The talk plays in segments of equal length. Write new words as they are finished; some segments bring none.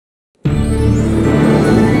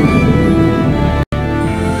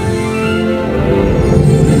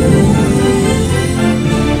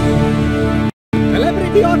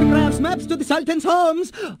Sultan's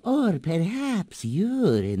homes. Or perhaps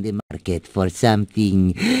you're in the market for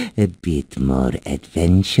something a bit more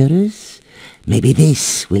adventurous. Maybe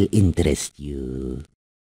this will interest you.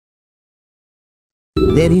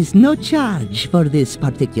 There is no charge for this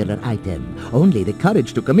particular item. Only the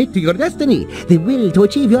courage to commit to your destiny, the will to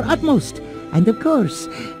achieve your utmost, and of course,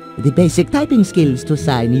 the basic typing skills to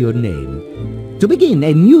sign your name. To begin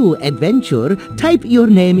a new adventure, type your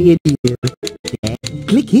name in here.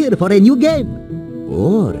 Click here for a new game.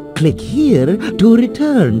 Or click here to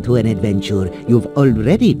return to an adventure you've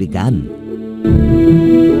already begun.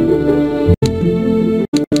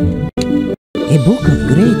 A book of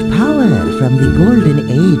great power from the golden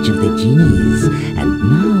age of the genies, and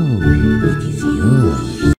now it is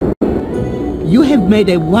yours. You have made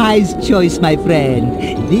a wise choice, my friend.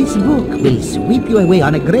 This book will sweep you away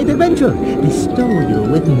on a great adventure, bestow you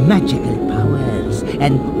with magical powers,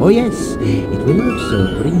 and, oh yes, it will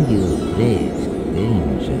also bring you great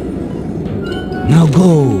danger. Now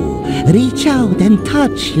go, reach out and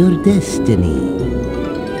touch your destiny.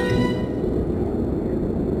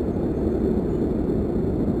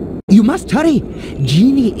 You must hurry!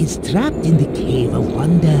 Genie is trapped in the Cave of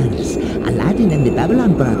Wonders. Aladdin and the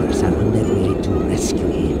Babylon brothers are on their way to rescue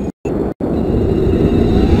him.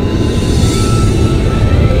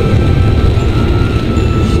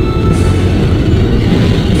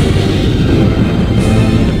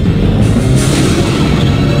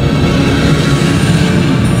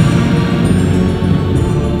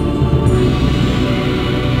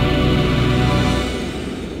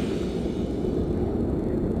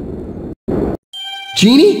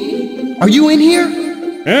 Genie? Are you in here?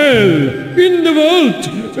 El! In the vault!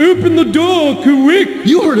 Open the door, quick!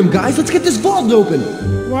 You heard him, guys! Let's get this vault open!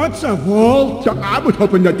 What's a vault? I was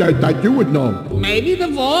hoping that you would know. Maybe the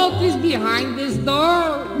vault is behind this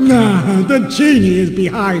door. Nah, the genie is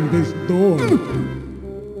behind this door.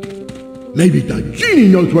 Maybe the genie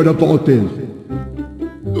knows where the vault is.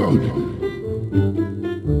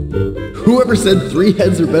 Whoever said 3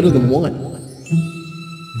 heads are better than 1?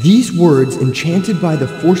 These words, enchanted by the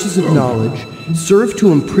forces of knowledge, serve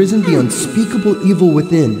to imprison the unspeakable evil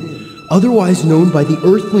within, otherwise known by the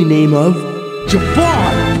earthly name of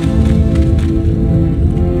Jafar!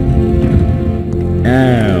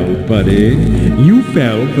 Al, buddy, you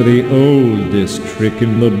fell for the oldest trick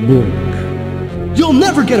in the book. You'll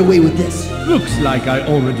never get away with this! Looks like I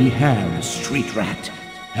already have, street rat.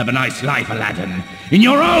 Have a nice life, Aladdin, in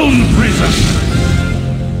your own prison!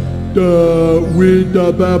 We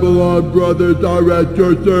the Babylon brothers are at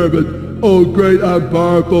your service, oh great and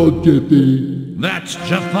powerful Jiffy. That's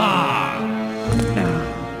Jafar!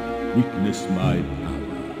 Now, witness my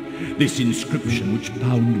power. This inscription which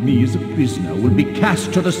bound me as a prisoner will be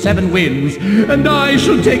cast to the 7 winds, and I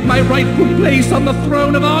shall take my rightful place on the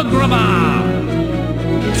throne of Agrabah!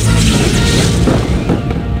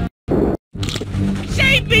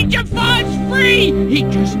 Save me, Jafar's free! He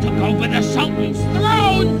just took over the Sultan's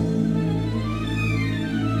throne!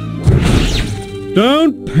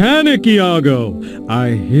 Don't panic, Iago. I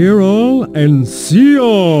hear all and see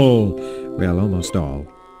all. Well, almost all.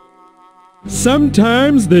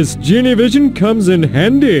 Sometimes this genie vision comes in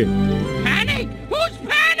handy. Panic? Who's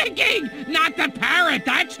panicking? Not the parrot,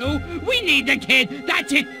 that's who. We need the kid.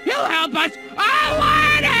 That's it. He'll help us.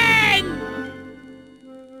 Aladdin!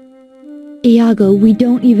 Iago, we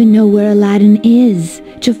don't even know where Aladdin is.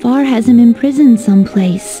 Jafar has him imprisoned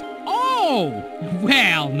someplace. Oh!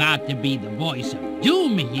 Well, not to be the voice of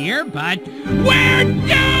doom here, but we're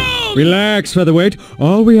doomed! Relax, Featherweight.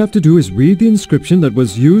 All we have to do is read the inscription that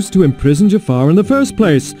was used to imprison Jafar in the first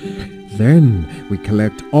place. Then we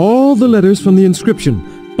collect all the letters from the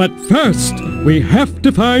inscription. But first, we have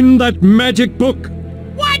to find that magic book.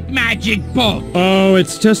 What magic book? Oh,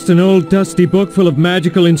 it's just an old dusty book full of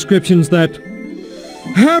magical inscriptions that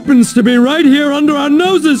happens to be right here under our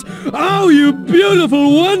noses. Oh, you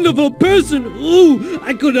beautiful, wonderful person. Ooh,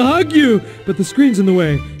 I could hug you. But the screen's in the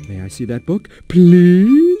way. May I see that book,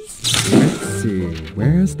 please? Let's see.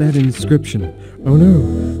 Where's that inscription? Oh, no.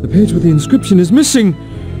 The page with the inscription is missing.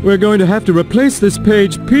 We're going to have to replace this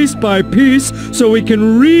page piece by piece so we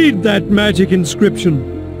can read that magic inscription.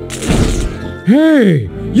 Hey,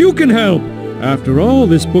 you can help. After all,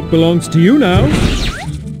 this book belongs to you now.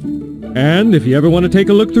 And if you ever want to take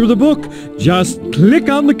a look through the book, just click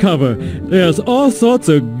on the cover. There's all sorts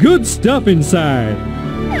of good stuff inside.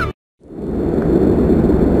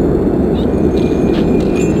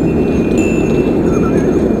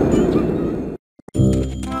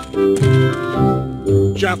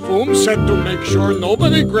 Jafum said to make sure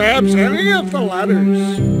nobody grabs any of the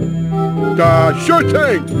letters. Sure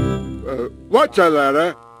thing. What's a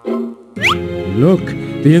letter? Look,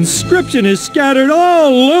 the inscription is scattered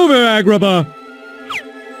all over Agrabah.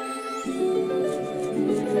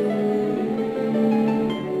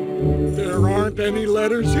 There aren't any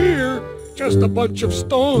letters here. Just a bunch of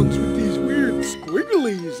stones with these weird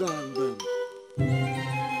squigglies on them.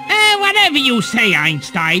 Whatever you say,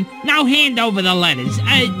 Einstein. Now hand over the letters.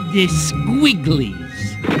 The squigglies.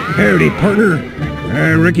 Howdy, partner.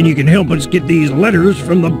 I reckon you can help us get these letters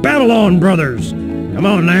from the Babylon brothers. Come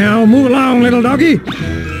on now, move along, little doggy.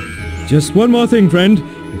 Just one more thing, friend.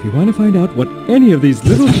 If you want to find out what any of these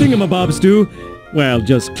little thingamabobs do, well,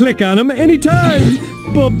 just click on them anytime.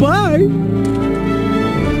 Bye-bye.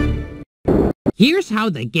 Here's how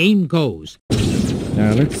the game goes.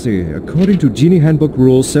 Now, let's see. According to Genie Handbook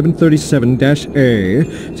Rule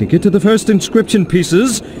 737-A, to get to the first inscription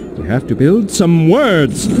pieces, you have to build some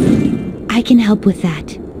words. I can help with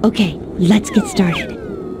that. Okay, let's get started.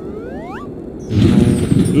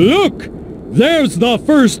 Look! There's the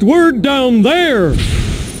first word down there!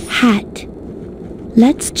 Hat.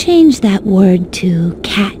 Let's change that word to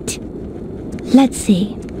cat. Let's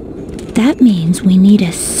see. That means we need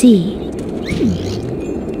a C.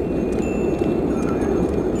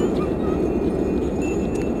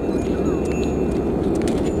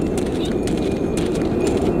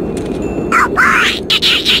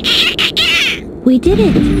 We did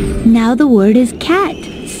it! Now the word is cat.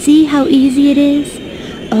 See how easy it is?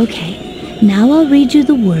 Okay, now I'll read you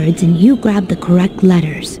the words and you grab the correct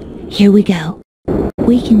letters. Here we go.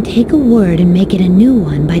 We can take a word and make it a new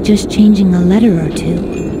one by just changing a letter or two.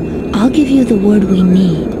 I'll give you the word we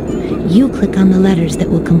need. You click on the letters that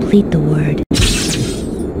will complete the word.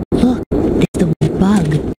 Look, there's the word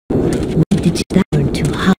bug. We ditch that word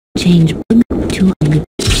to hug. Change bug to hug.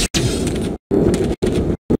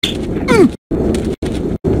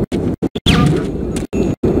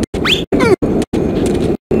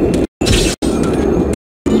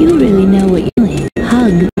 You really know what you're doing.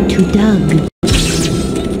 Hug to dug.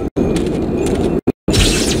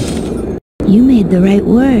 You made the right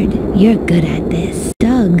word. You're good at this.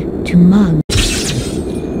 Dug to mug.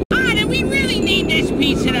 Do we really need this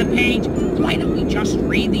piece of the page? Why don't we just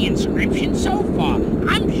read the inscription so far?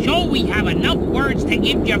 I'm sure we have enough words to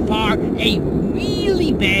give Jafar a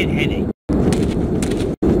really bad headache.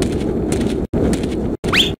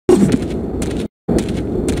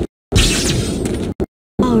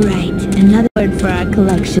 Alright, another word for our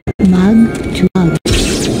collection. Mug to mug.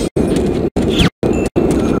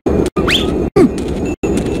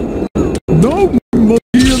 No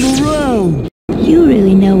monkeying around. You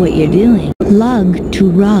really know what you're doing. Lug to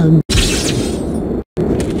rug.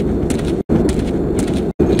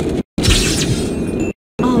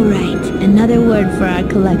 Alright, another word for our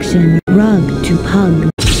collection. Rug to pug.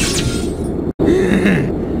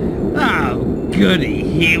 Oh, goody,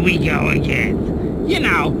 here we go again. You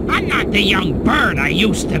know, I'm not the young bird I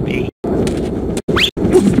used to be.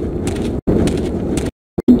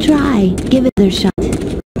 Try, give it a shot.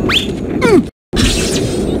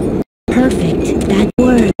 Perfect, that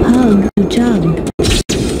word. Hug to jug.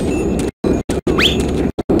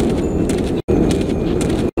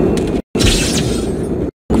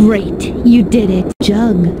 Great, you did it.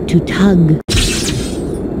 Jug to tug.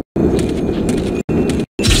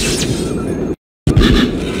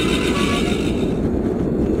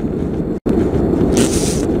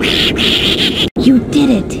 You did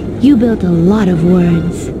it! You built a lot of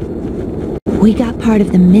words. We got part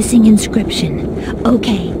of the missing inscription.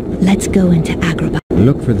 Okay, let's go into Agrabah.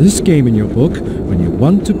 Look for this game in your book when you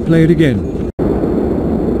want to play it again.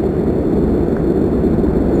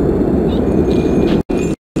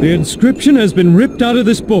 The inscription has been ripped out of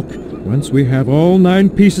this book. Once we have all 9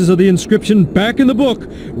 pieces of the inscription back in the book,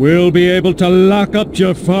 we'll be able to lock up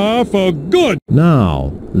Jafar for good.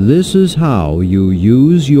 Now, this is how you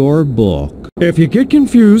use your book. If you get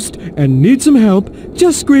confused and need some help,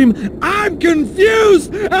 just scream, "I'm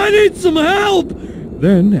confused! I need some help!"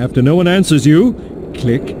 Then, after no one answers you,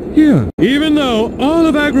 click here. Even though all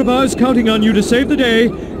of Agrabah is counting on you to save the day,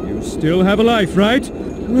 you still have a life, right?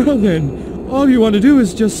 Well then, all you want to do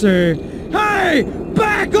is just say, "Hey!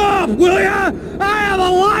 Back off, will ya? I have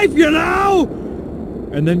a life, you know!"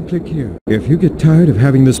 And then click here. If you get tired of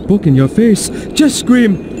having this book in your face, just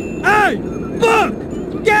scream, "Hey! Book!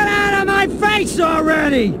 Get out of my face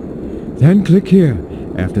already!" Then click here.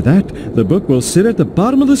 After that, the book will sit at the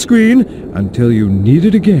bottom of the screen until you need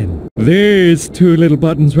it again. These 2 little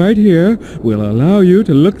buttons right here will allow you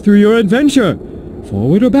to look through your adventure,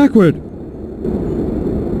 forward or backward.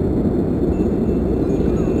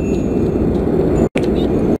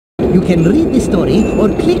 You can read the story or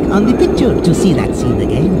click on the picture to see that scene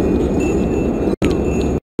again.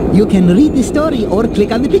 You can read the story or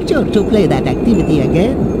click on the picture to play that activity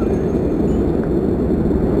again.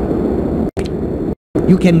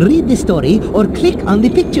 You can read the story or click on the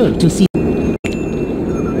picture to see.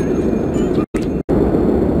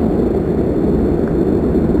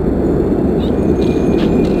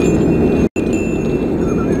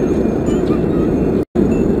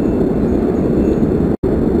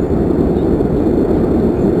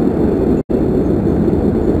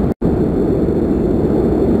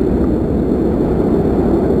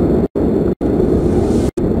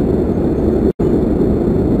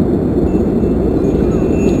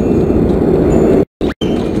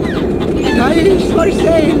 For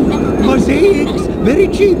sale! Mosaics! Very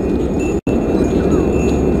cheap!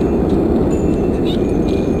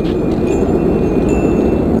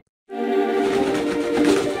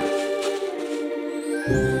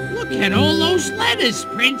 Look at all those letters,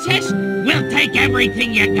 Princess! We'll take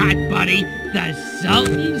everything you got, buddy! The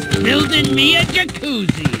Sultan's building me a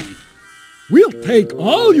jacuzzi! We'll take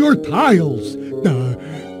all your tiles.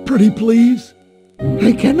 Pretty please?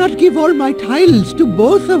 I cannot give all my tiles to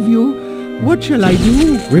both of you. What shall I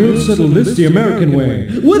do? We'll settle this the American way,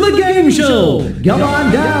 with a game show! Come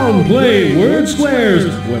on down, play word squares!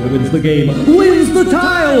 Whoever wins the game wins the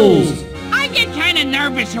tiles! I get kinda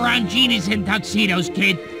nervous around genies and tuxedos,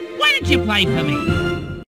 kid. Why don't you play for me?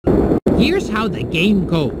 Here's how the game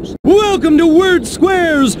goes. Welcome to Word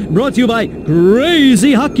Squares, brought to you by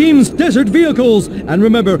Crazy Hakim's Desert Vehicles. And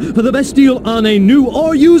remember, for the best deal on a new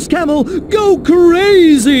or used camel, go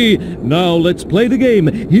crazy! Now let's play the game.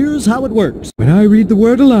 Here's how it works. When I read the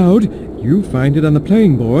word aloud, you find it on the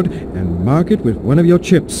playing board and mark it with one of your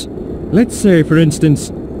chips. Let's say, for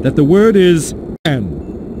instance, that the word is N.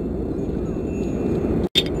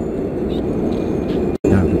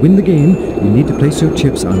 Now, to win the game, you need to place your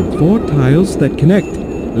chips on 4 tiles that connect,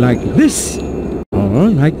 like this, or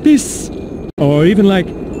like this, or even like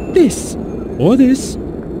this, or this,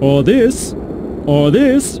 or this, or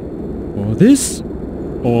this, or this,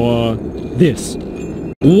 or this.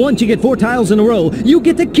 Once you get 4 tiles in a row, you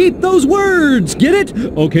get to keep those words! Get it?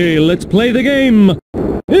 Okay, let's play the game!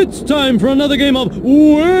 It's time for another game of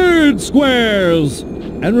Word Squares!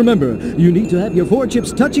 And remember, you need to have your 4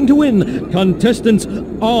 chips touching to win. Contestants,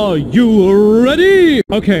 are you ready?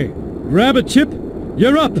 Okay, grab a chip.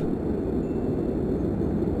 You're up.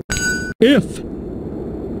 If.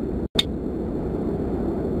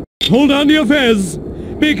 Hold on to your fez,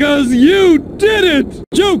 because you did it!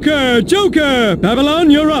 Joker, Joker!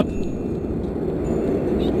 Babylon, you're up.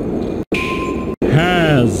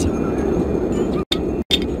 Has.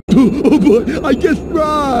 Oh boy, I guessed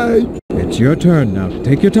right! It's your turn now.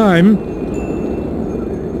 Take your time.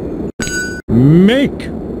 Make.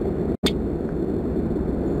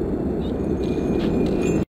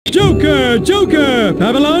 Joker! Joker!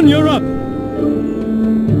 Babylon, you're up.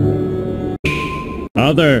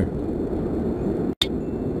 Other.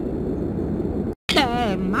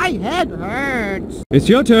 My head hurts. It's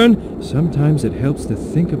your turn. Sometimes it helps to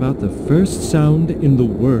think about the first sound in the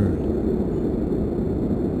word.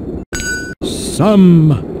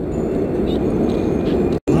 Some.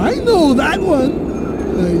 I know that one,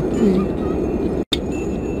 I think.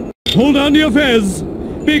 Hold on to your fez,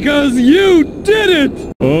 because you did it!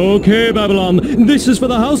 Okay, Babylon, this is for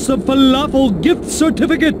the House of Falafel gift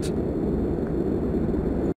certificate.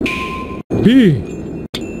 B.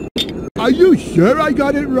 Are you sure I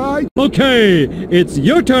got it right? Okay, it's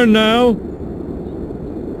your turn now.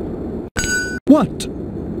 What?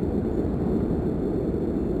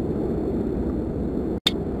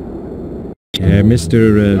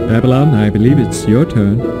 Mr. Babylon, I believe it's your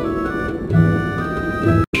turn.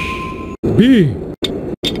 B.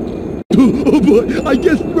 Oh boy, I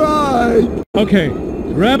guessed right! Okay,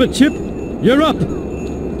 grab a chip. You're up.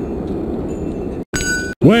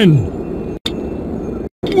 When?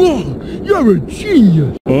 Whoa, you're a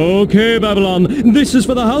genius! Okay, Babylon, this is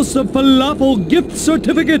for the House of Falafel gift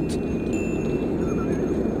certificate.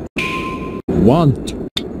 Want.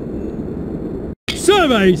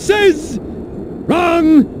 Survey says...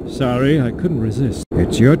 Wrong! Sorry, I couldn't resist.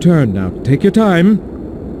 It's your turn now. Take your time.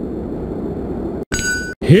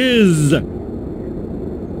 His.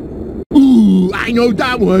 Ooh, I know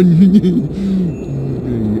that one!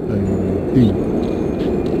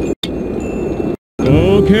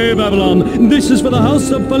 Okay, Babylon. This is for the House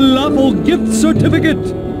of Falafel gift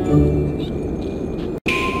certificate.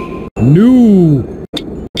 New.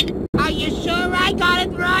 Are you sure I got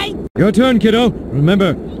it right? Your turn, kiddo.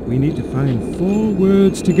 Remember, we need to find 4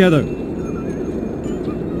 words together.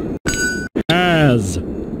 As.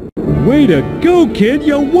 Way to go, kid!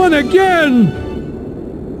 You won again!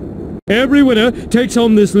 Every winner takes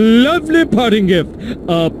home this lovely parting gift,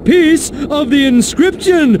 a piece of the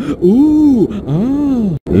inscription. Ooh,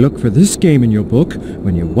 ah. Look for this game in your book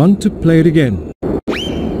when you want to play it again.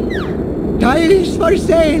 Tiles for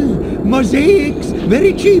sale. Mosaics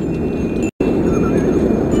very cheap.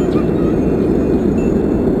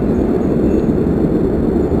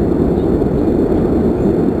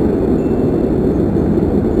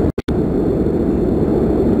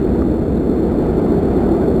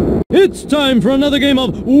 It's time for another game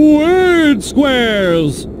of Word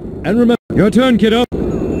Squares! And remember, your turn, kiddo.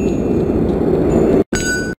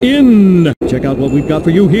 In! Check out what we've got for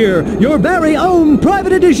you here. Your very own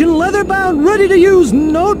private edition leather-bound, ready-to-use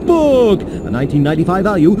notebook! A $19.95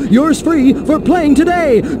 value, yours free for playing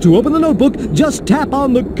today! To open the notebook, just tap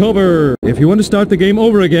on the cover. If you want to start the game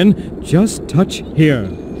over again, just touch here.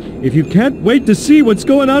 If you can't wait to see what's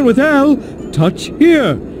going on with Al, touch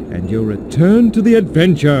here. And you'll return to the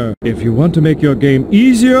adventure. If you want to make your game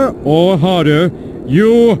easier or harder,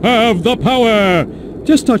 you have the power.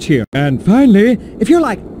 Just touch here. And finally, if you're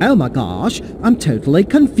like, oh my gosh, I'm totally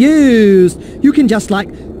confused, you can just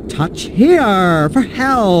touch here for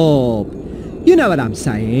help. You know what I'm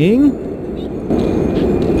saying.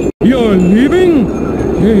 You're leaving?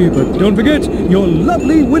 Hey, but don't forget, your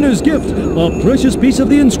lovely winner's gift, a precious piece of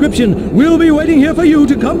the inscription, will be waiting here for you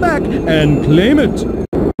to come back and claim it.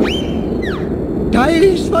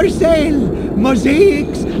 Tiles for sale.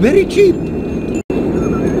 Mosaics very cheap.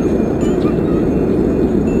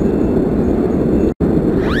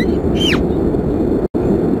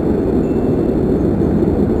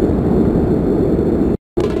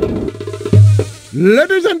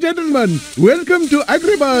 Ladies and gentlemen, welcome to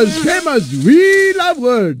Agrippa's famous We Love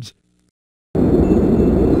Words.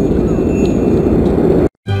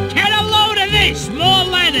 Get a load of this! More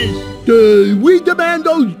letters! We demand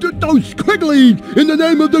those squigglies in the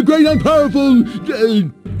name of the great and powerful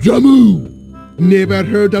Jammu. Never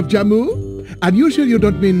heard of Jammu? Are you sure you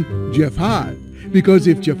don't mean Jafar? Because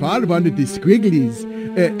if Jafar wanted the squigglies,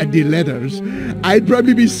 the letters, I'd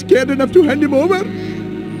probably be scared enough to hand him over.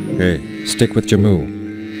 Hey, stick with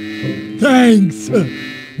Jammu. Thanks.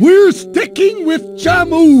 We're sticking with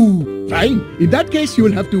Jammu. Fine. In that case,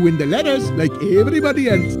 you'll have to win the letters like everybody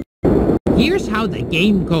else. Here's how the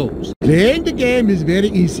game goes. Playing the game is very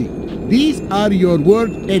easy. These are your word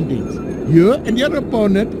endings. You and your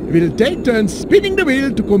opponent will take turns spinning the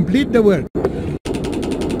wheel to complete the word.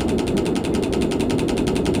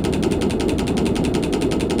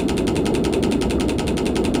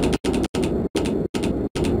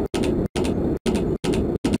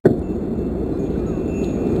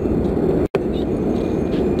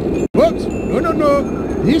 Folks, no.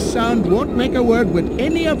 This sound won't make a word with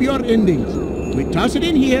any of your endings. We toss it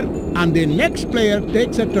in here, and the next player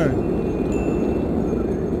takes a turn.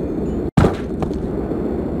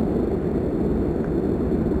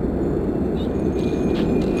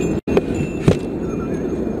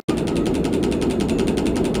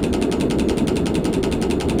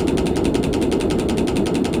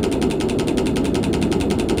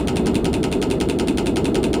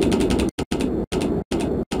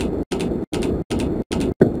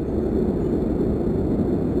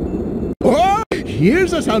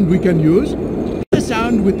 Here's a sound we can use. The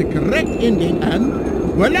sound with the correct ending and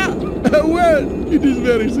voila! A word! It is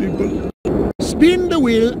very simple. Spin the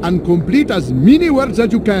wheel and complete as many words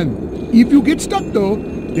as you can. If you get stuck though,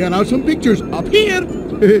 there are some pictures up here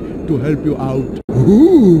to help you out.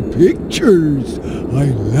 Ooh, pictures! I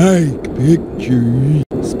like pictures.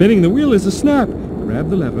 Spinning the wheel is a snap.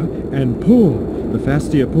 Grab the lever and pull. The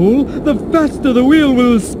faster you pull, the faster the wheel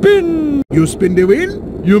will spin. You spin the wheel,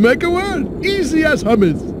 you make a word. Easy as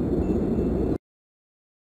hummus.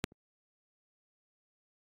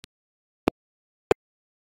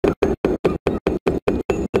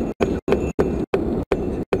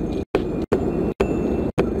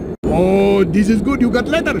 Oh, this is good. You got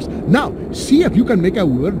letters. Now, see if you can make a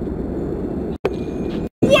word.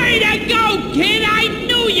 Way to go, kid! I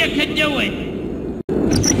knew you could do it!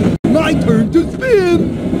 My turn to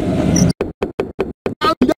spin.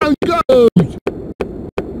 Down goes.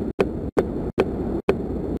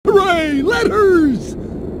 Hooray, letters!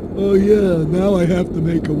 Oh yeah, now I have to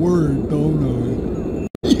make a word, don't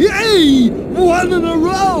I? Yay! One in a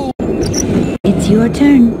row! It's your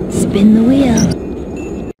turn. Spin the wheel.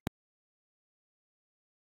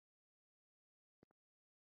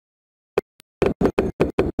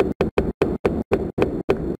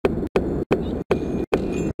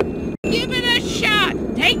 Give it a shot!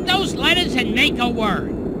 Take those letters and make a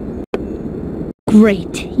word.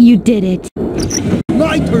 Great, you did it.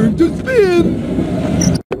 My turn to spin!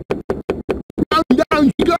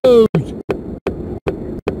 Down she goes! goes!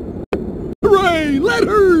 Hooray!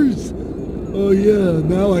 Letters! Oh yeah,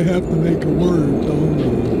 now I have to make a word,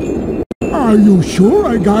 don't I? Are you sure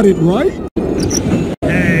I got it right?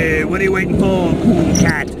 Hey, what are you waiting for, cool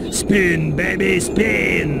cat? Spin, baby,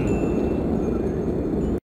 spin!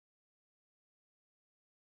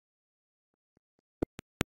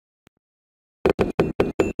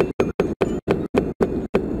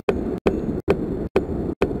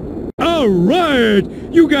 All right!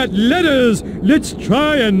 You got letters! Let's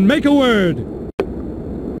try and make a word!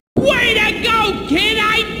 Way to go, kid!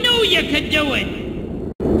 I knew you could do it!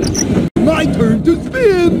 My turn to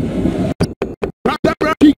spin!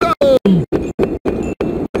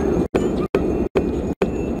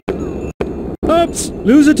 Oops!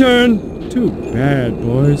 Lose a turn! Too bad,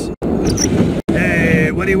 boys.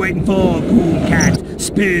 Hey, what are you waiting for, cool cat?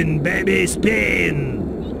 Spin, baby, spin!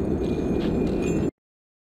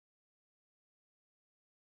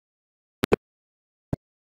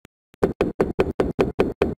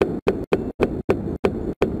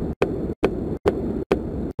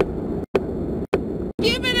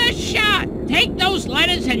 Give it a shot! Take those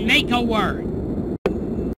letters and make a word!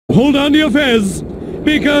 Hold on to your fez!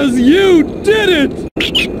 Because you did it!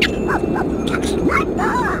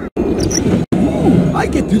 Ooh, I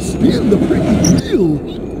get to spin the pretty wheel!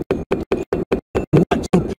 Watch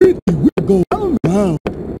the pretty wheel go round and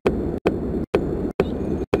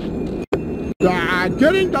round.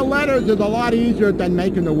 Getting the letters is a lot easier than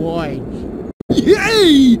making the words.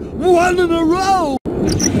 Yay! 1 in a row!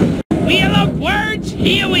 Wheel of words,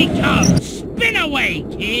 here we come! Spin away,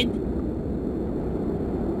 kid!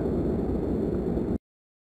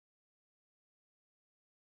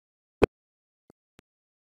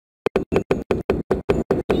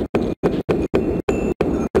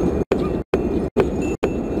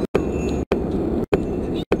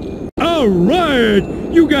 All right!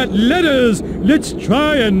 You got letters! Let's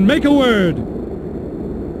try and make a word!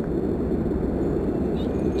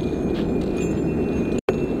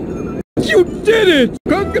 You did it!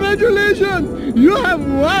 Congratulations! You have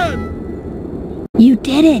won! You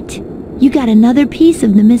did it! You got another piece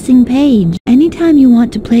of the missing page. Anytime you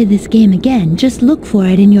want to play this game again, just look for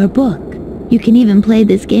it in your book. You can even play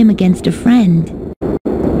this game against a friend.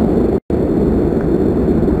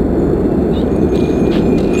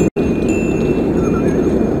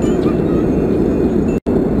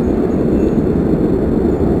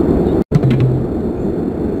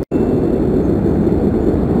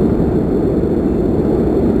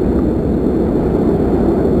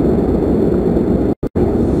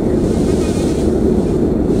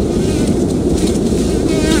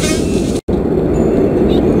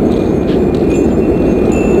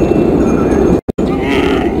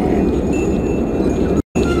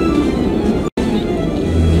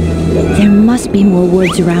 Must be more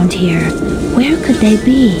words around here. Where could they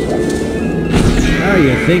be? Oh,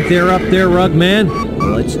 you think they're up there, Rugman?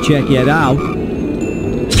 Well, let's check it out.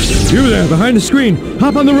 You there, behind the screen!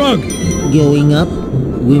 Hop on the rug! Going up,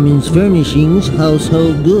 women's furnishings,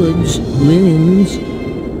 household goods, linens.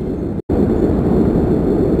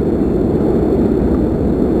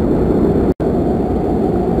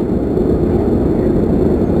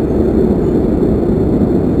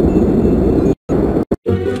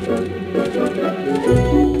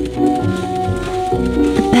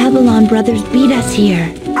 Babylon brothers beat us here.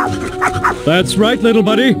 That's right, little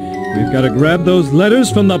buddy. We've got to grab those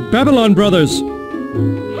letters from the Babylon brothers.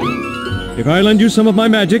 If I lend you some of my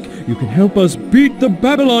magic, you can help us beat the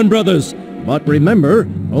Babylon brothers. But remember,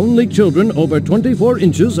 only children over 24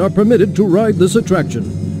 inches are permitted to ride this attraction.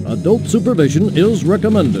 Adult supervision is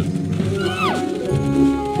recommended.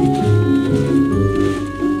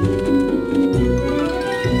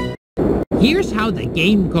 Here's how the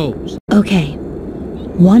game goes. Okay.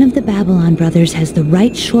 One of the Babylon brothers has the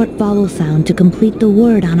right short vowel sound to complete the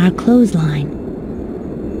word on our clothesline.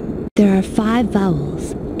 There are 5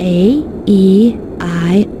 vowels: A, E,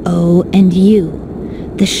 I, O, and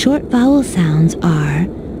U. The short vowel sounds are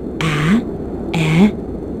A,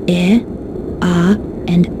 E, I,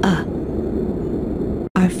 and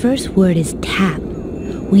Our first word is tap.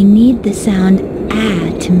 We need the sound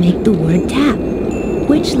A to make the word tap.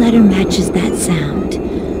 Which letter matches that sound?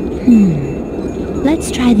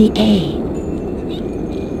 Let's try the A.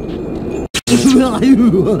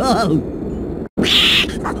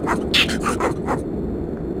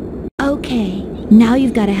 Okay, now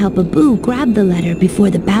you've got to help Abu grab the letter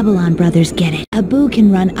before the Babylon brothers get it. Abu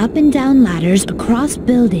can run up and down ladders across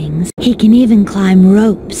buildings. He can even climb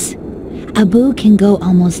ropes. Abu can go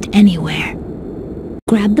almost anywhere.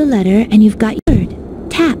 Grab the letter and you've got your word.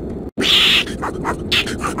 Tap.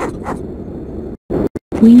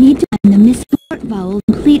 We need to find the missing short vowel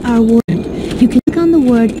to complete our word. You can click on the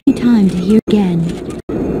word anytime to hear again.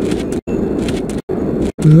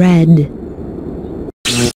 Red.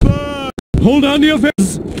 Hold on to your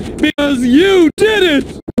face, because you did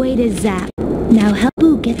it! Way to zap. Now help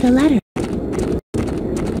Boo get the letter.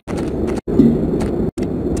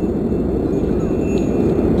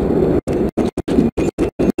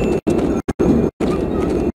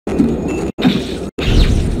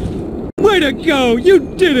 Way to go! You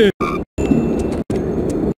did it!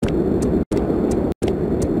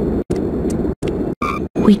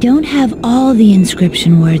 We don't have all the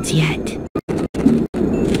inscription words yet.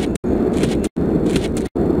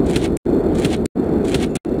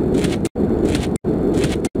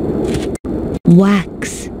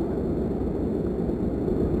 Wax.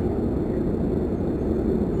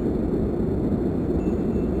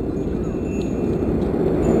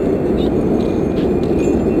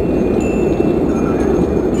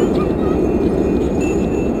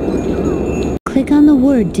 Click on the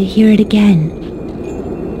word to hear it again.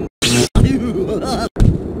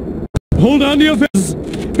 Hold on to your face,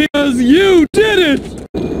 because you did it!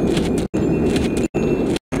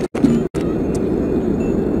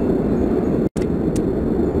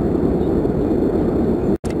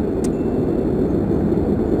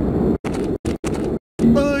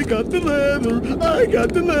 I got the leather! I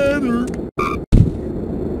got the leather!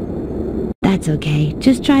 That's okay.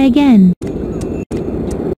 Just try again.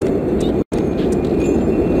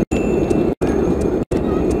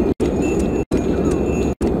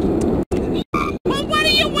 Well, what are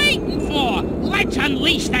you waiting for? Let's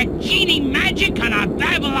unleash that genie magic on our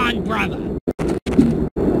Babylon brother.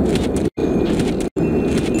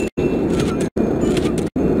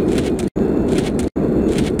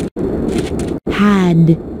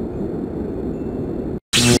 Had.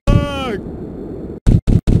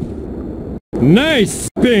 Nice,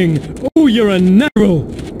 Bing! Oh, you're a natural!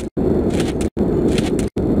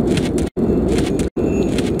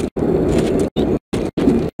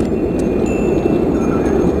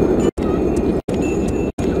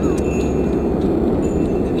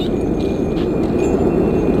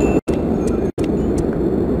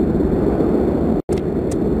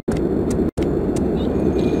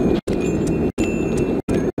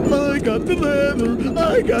 I got the leather!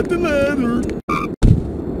 I got the leather!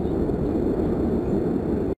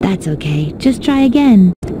 That's okay. Just try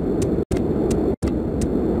again.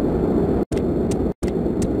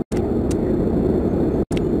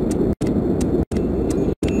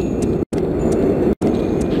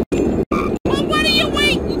 Well, what are you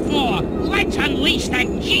waiting for? Let's unleash that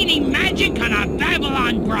genie magic on our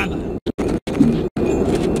Babylon brother.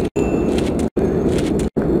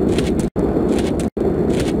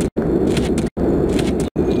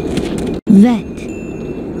 Vet.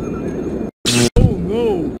 Oh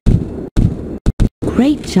no!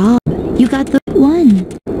 Great job. You got the one.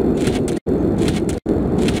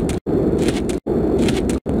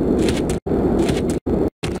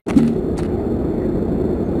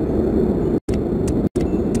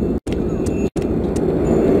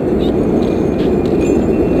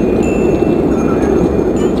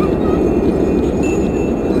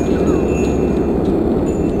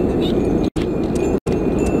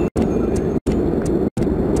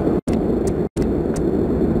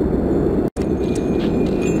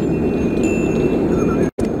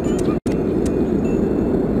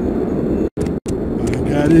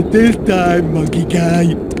 Got it this time, monkey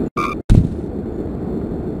guy!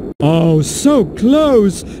 Oh, so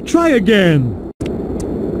close! Try again!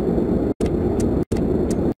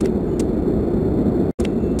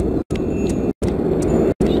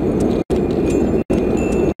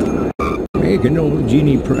 Make an old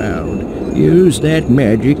genie proud. Use that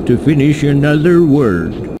magic to finish another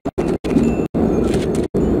word.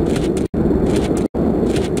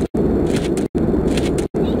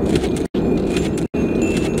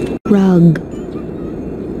 Rug.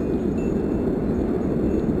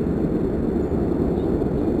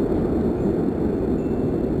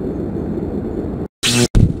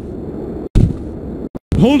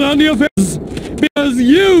 Hold on to your face, because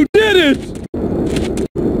you did it!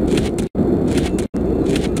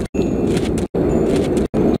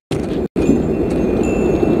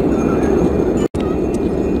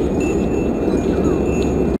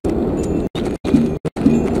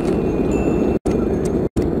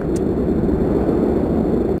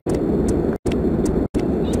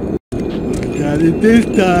 Got it this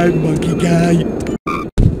time, monkey guy!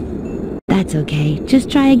 That's okay. Just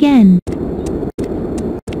try again.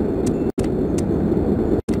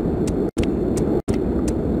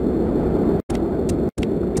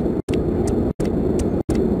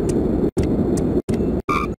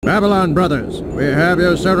 Babylon brothers, we have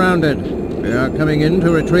you surrounded. We are coming in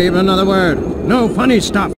to retrieve another word. No funny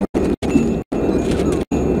stuff!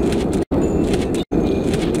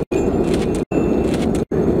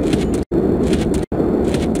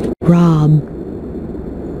 Rob.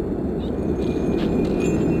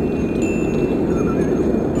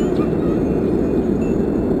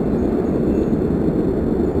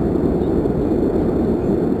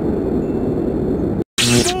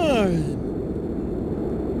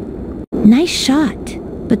 Nice shot,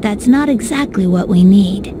 but that's not exactly what we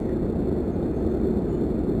need.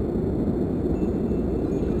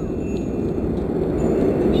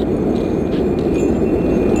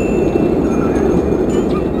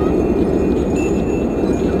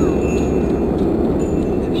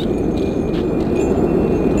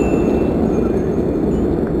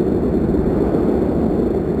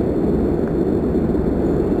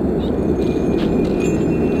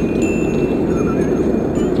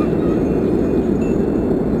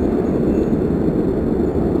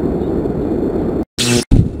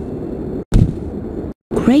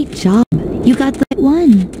 Great job. You got the right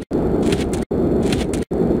one.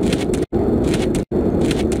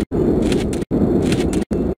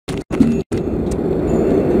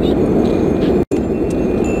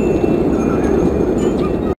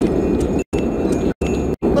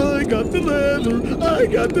 I got the leather. I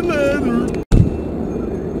got the leather.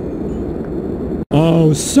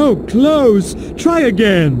 Oh, so close! Try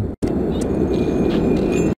again!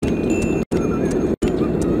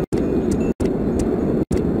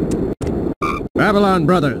 Babylon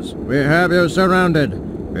brothers, we have you surrounded.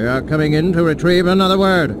 We are coming in to retrieve another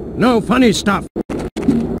word. No funny stuff!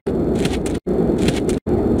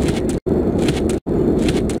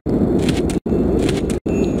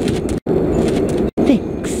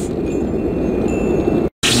 Fix.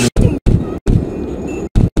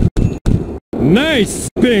 Nice,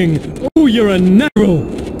 Bing! Oh, you're a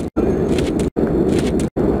natural!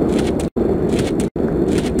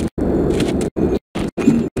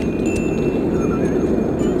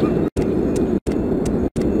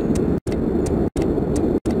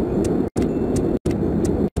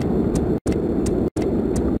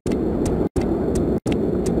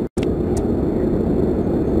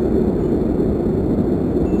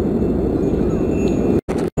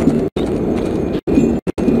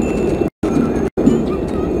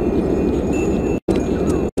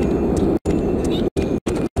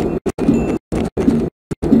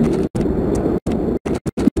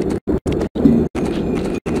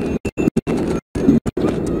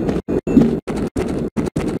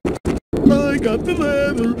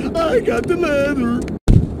 I got the leather.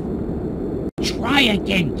 Try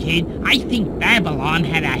again, kid. I think Babylon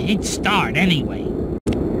had a head start anyway.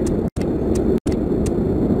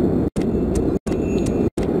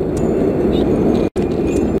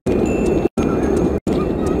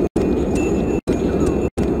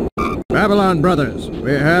 Babylon brothers,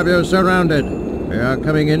 we have you surrounded. We are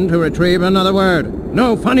coming in to retrieve another word.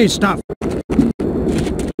 No funny stuff!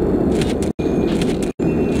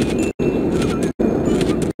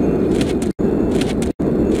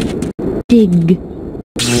 Dig.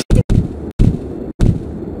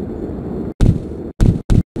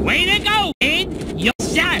 Way to go, kid! Your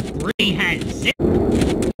shot really has it.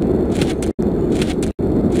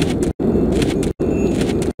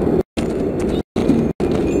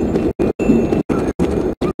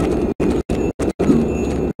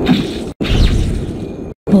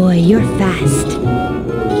 Boy, you're fast.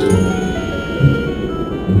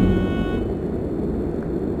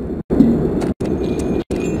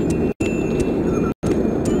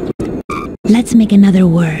 Let's make another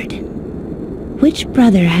word. Which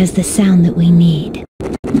brother has the sound that we need?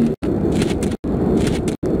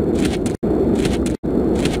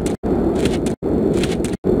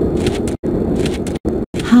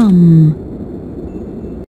 Hum.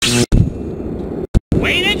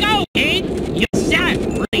 Way to go, kid! Your shot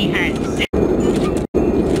really has it.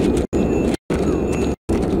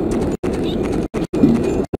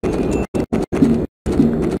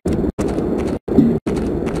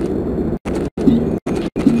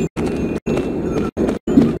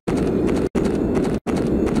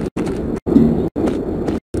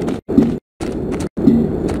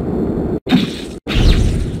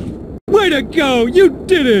 Way to go! You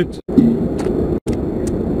did it!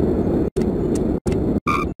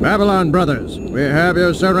 Babylon brothers, we have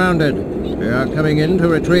you surrounded. We are coming in to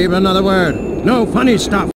retrieve another word. No funny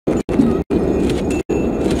stuff!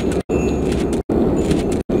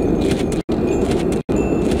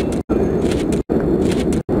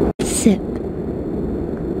 Sip.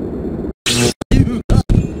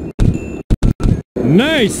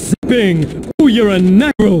 Nice! sleeping! Oh, you're a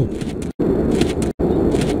natural!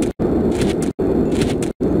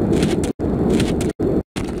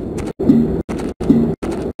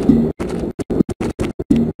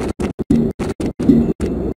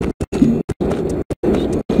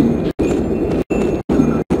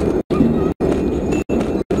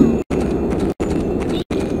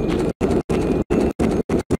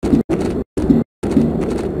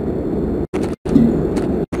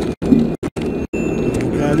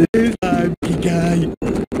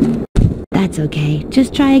 That's okay.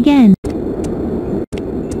 Just try again.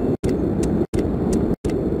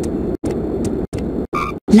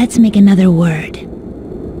 Let's make another word.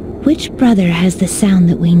 Which brother has the sound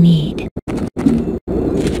that we need?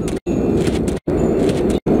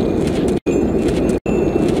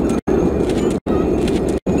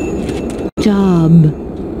 Job.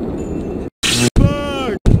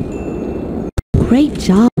 Great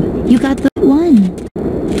job. You got the one.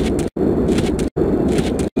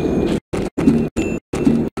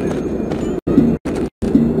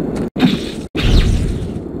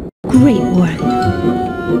 Great work.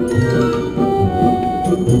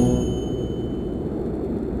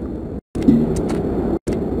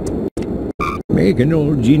 Make an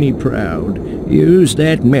old genie proud. Use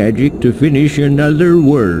that magic to finish another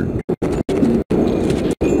word.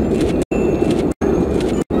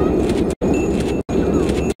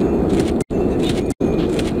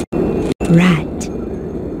 Rat.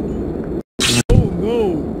 Oh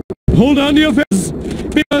no! Hold on to your face,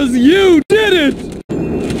 because you did it!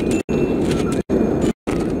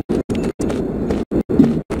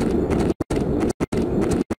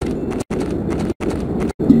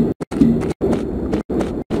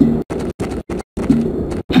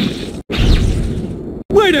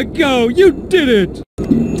 Way to go! You did it!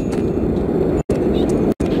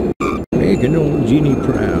 Make an old genie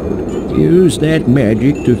proud. Use that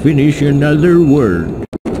magic to finish another word.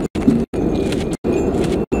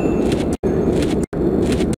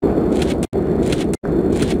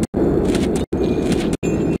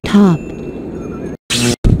 Top.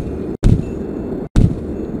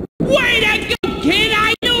 Way to go, kid!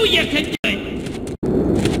 I knew you could do it!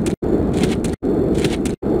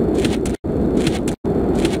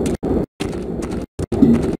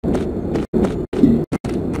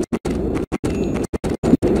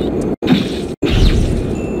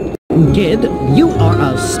 Kid, you are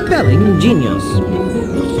a spelling genius.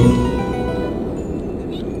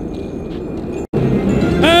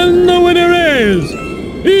 And the winner is...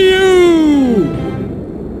 you!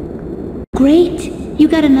 Great. You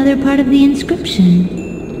got another part of the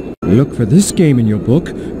inscription. Look for this game in your book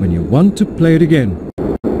when you want to play it again.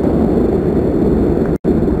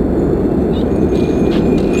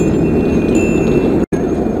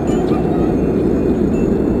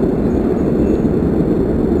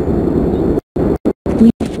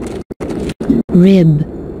 Rib.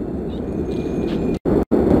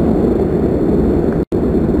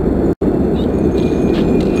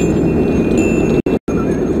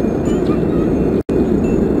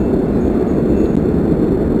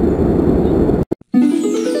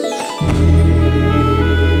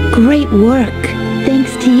 Great work.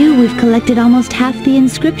 Thanks to you, we've collected almost half the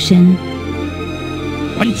inscription.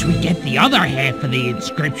 Once we get the other half of the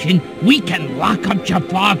inscription, we can lock up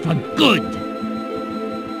Jafar for good.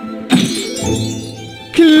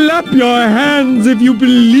 Clap your hands if you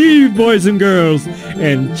believe, boys and girls,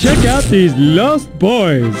 and check out these lost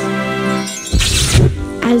boys.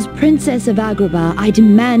 As Princess of Agrabah, I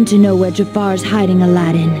demand to know where Jafar's hiding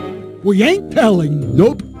Aladdin. We ain't telling.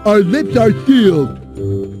 Nope, our lips are sealed.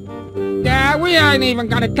 Yeah, we ain't even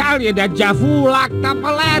gonna tell you that Jafar locked up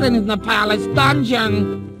Aladdin in the palace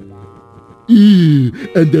dungeon.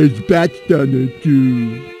 And there's bats down there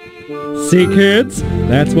too. See, kids?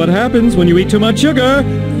 That's what happens when you eat too much sugar.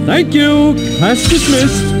 Thank you. Class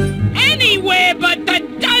dismissed. Anywhere but the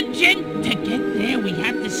dungeon! To get there, we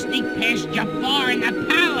have to sneak past Jafar in the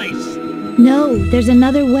palace. No, there's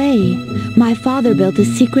another way. My father built a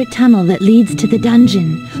secret tunnel that leads to the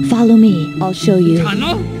dungeon. Follow me. I'll show you.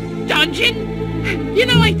 Tunnel? Dungeon? You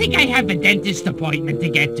know, I think I have a dentist appointment to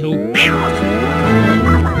get to.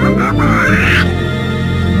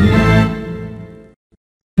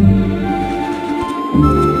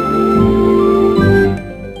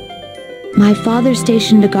 My father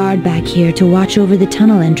stationed a guard back here to watch over the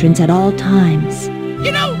tunnel entrance at all times.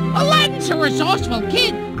 You know, Aladdin's a resourceful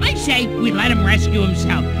kid. I say we let him rescue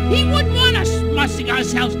himself. He wouldn't want us mussing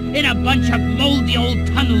ourselves in a bunch of moldy old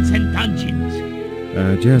tunnels and dungeons.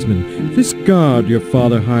 Jasmine, this guard your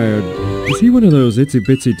father hired, is he one of those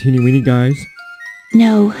itsy-bitsy teeny-weeny guys?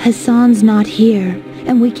 No, Hassan's not here,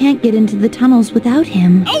 and we can't get into the tunnels without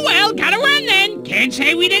him. Oh well, Can't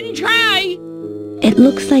say we didn't try. It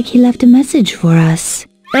looks like he left a message for us.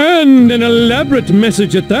 And an elaborate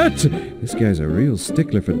message at that. This guy's a real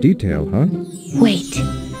stickler for detail, huh? Wait,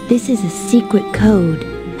 this is a secret code.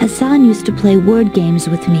 Hassan used to play word games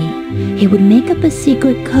with me. He would make up a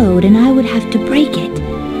secret code and I would have to break it.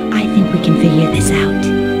 I think we can figure this out.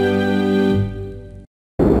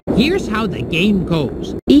 Here's how the game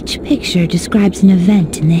goes. Each picture describes an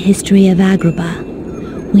event in the history of Agrabah.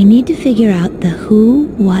 We need to figure out the who,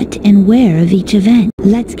 what, and where of each event.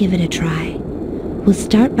 Let's give it a try. We'll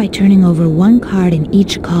start by turning over one card in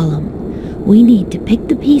each column. We need to pick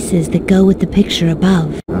the pieces that go with the picture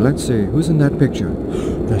above. Now let's see, who's in that picture?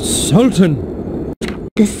 The Sultan!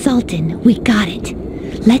 The Sultan, we got it.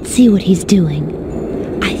 Let's see what he's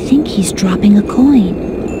doing. I think he's dropping a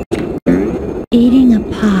coin. Eating a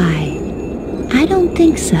pie. I don't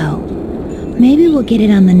think so. Maybe we'll get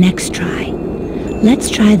it on the next try.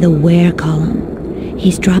 Let's try the where column.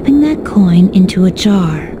 He's dropping that coin into a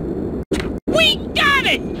jar. We got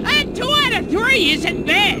it! 2 out of 3 isn't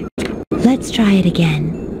bad. Let's try it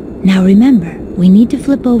again. Now remember, we need to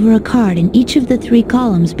flip over a card in each of the 3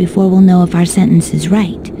 columns before we'll know if our sentence is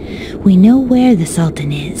right. We know where the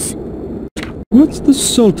Sultan is. What's the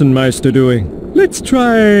Sultan Meister doing? Let's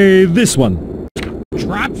try this one.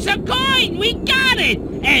 Drops a coin! We got it!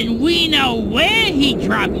 And we know where he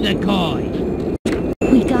dropped the coin.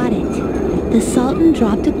 We got it. The Sultan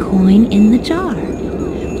dropped a coin in the jar.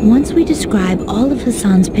 Once we describe all of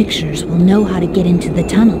Hassan's pictures, we'll know how to get into the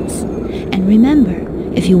tunnels. And remember,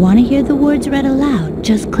 if you want to hear the words read aloud,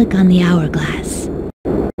 just click on the hourglass.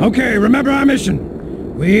 Okay, remember our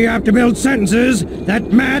mission. We have to build sentences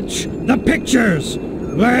that match the pictures.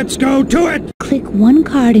 Let's go to it! Click one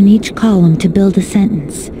card in each column to build a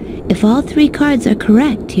sentence. If all 3 cards are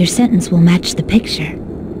correct, your sentence will match the picture.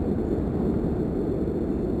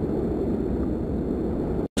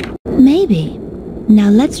 Maybe. Now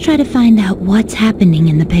let's try to find out what's happening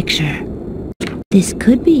in the picture. This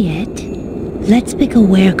could be it. Let's pick a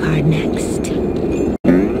where card next.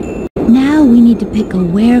 Now we need to pick a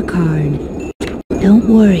where card. Don't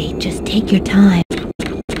worry, just take your time.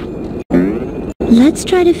 Let's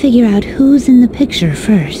try to figure out who's in the picture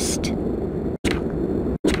first.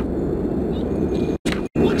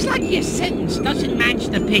 Looks like your sentence doesn't match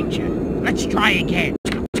the picture. Let's try again.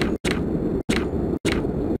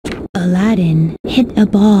 Aladdin hit a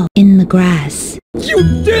ball in the grass. You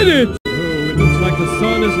did it! Oh, it looks like the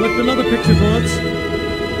sun has left another picture for us.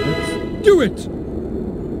 Let's do it!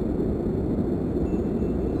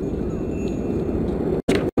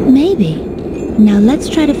 Maybe. Now let's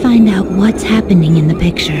try to find out what's happening in the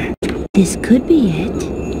picture. This could be it.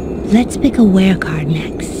 Let's pick a where card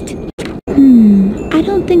next. I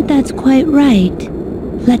don't think that's quite right.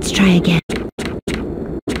 Let's try again.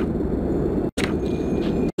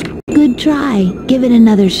 Good try. Give it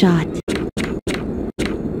another shot.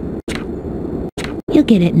 You'll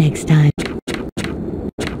get it next time.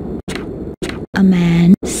 A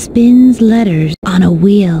man spins letters on a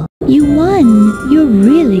wheel. You won! You're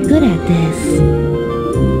really good at this.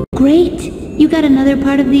 Great! You got another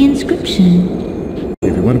part of the inscription.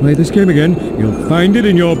 If you want to play this game again, you'll find it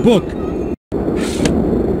in your book.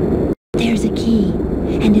 There's a key,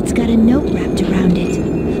 and it's got a note wrapped around it.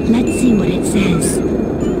 Let's see what it says.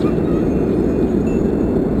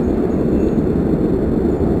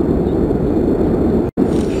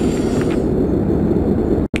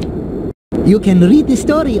 You can read the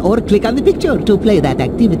story or click on the picture to play that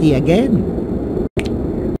activity again.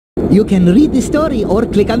 You can read the story or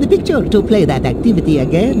click on the picture to play that activity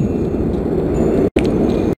again.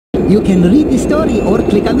 You can read the story or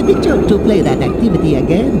click on the picture to play that activity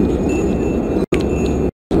again.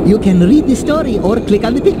 You can read the story or click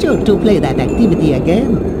on the picture to play that activity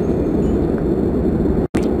again.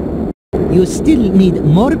 You still need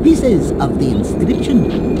more pieces of the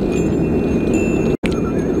inscription.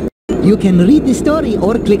 You can read the story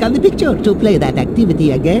or click on the picture to play that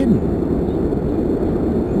activity again.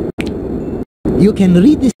 You can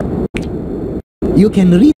read this. You can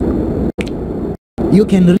read. You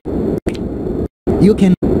can. You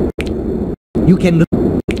can. You can.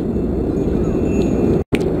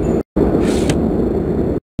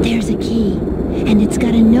 There's a key, and it's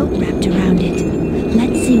got a note wrapped around it.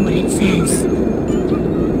 Let's see what it says.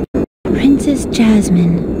 Princess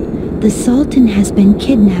Jasmine. The Sultan has been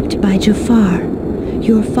kidnapped by Jafar.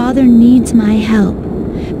 Your father needs my help.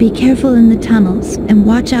 Be careful in the tunnels and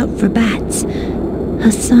watch out for bats.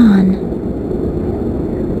 Hassan.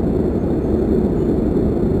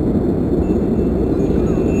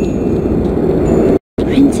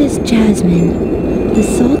 Princess Jasmine. The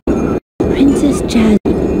Sultan. Princess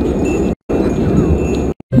Jasmine.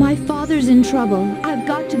 brother's in trouble. I've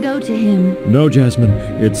got to go to him. No, Jasmine.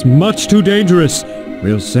 It's much too dangerous.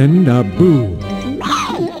 We'll send our Boo.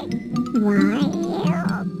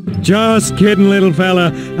 Just kidding, little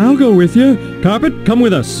fella. I'll go with you. Carpet, come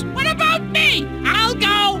with us. What about me? I'll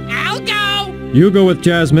go! You go with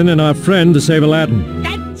Jasmine and our friend to save Aladdin.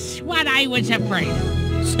 That's what I was afraid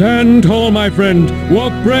of. Stand tall, my friend.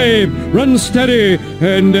 Walk brave. Run steady.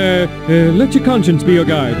 And, let your conscience be your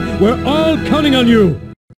guide. We're all counting on you.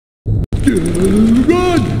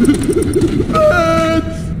 Run!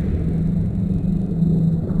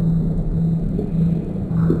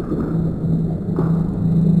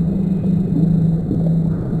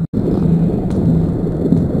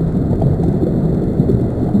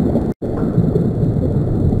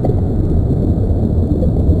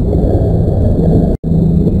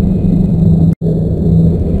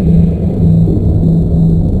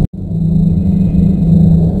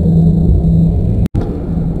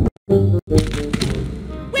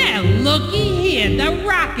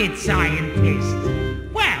 Scientist.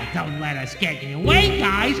 Well, don't let us get in your way,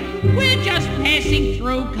 guys. We're just passing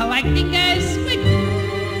through collecting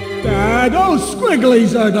squiggles. Those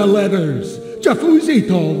squigglies are the letters. Jafuzi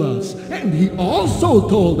told us, and he also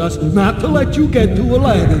told us not to let you get to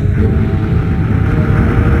Aladdin.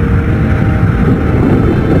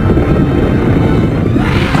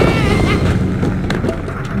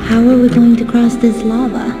 How are we going to cross this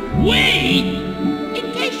lava? We?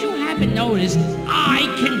 In case you haven't noticed, I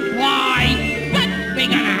can fly, but we're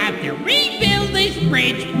gonna have to rebuild this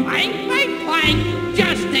bridge plank by plank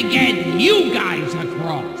just to get you guys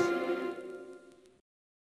across.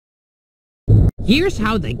 Here's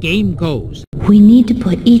how the game goes. We need to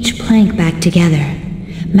put each plank back together.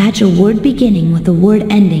 Match a word beginning with a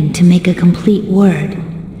word ending to make a complete word.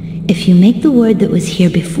 If you make the word that was here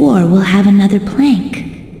before, we'll have another plank.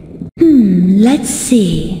 Let's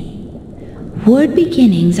see. Word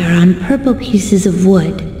beginnings are on purple pieces of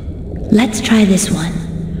wood. Let's try this one.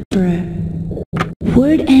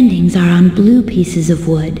 Word endings are on blue pieces of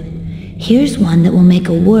wood. Here's one that will make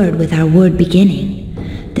a word with our word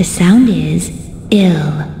beginning. The sound is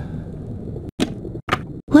ill.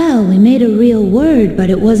 Well, we made a real word,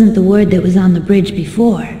 but it wasn't the word that was on the bridge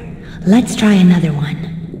before. Let's try another one.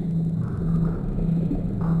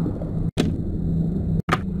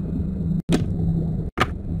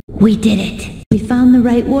 We did it! We found the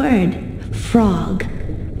right word. Frog.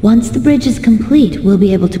 Once the bridge is complete, we'll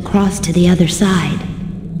be able to cross to the other side.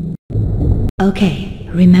 Okay,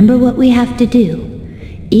 remember what we have to do.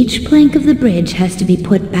 Each plank of the bridge has to be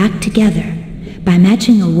put back together. By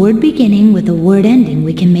matching a word beginning with a word ending,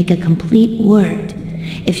 we can make a complete word.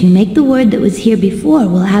 If you make the word that was here before,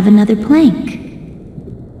 we'll have another plank.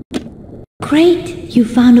 Great! You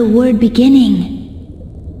found a word beginning.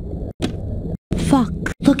 Fuck.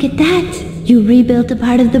 Look at that! You rebuilt a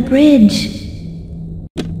part of the bridge.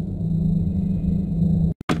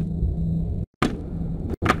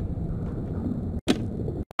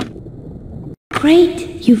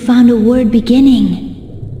 Great! You found a word beginning.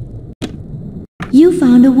 You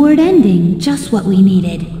found a word ending, just what we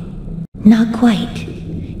needed. Not quite.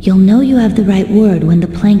 You'll know you have the right word when the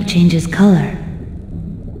plank changes color.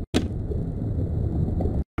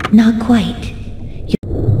 Not quite.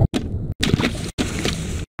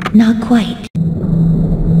 Not quite.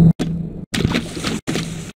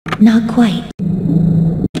 Not quite.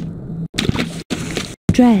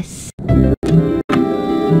 Dress.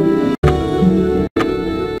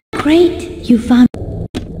 Great! You found...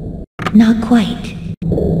 Not quite.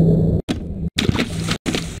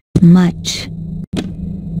 Much.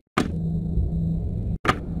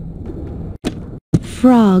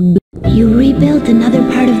 Frog. You rebuilt another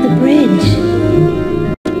part of the bridge.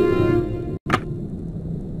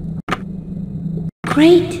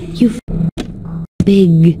 Great! You...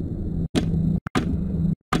 Big.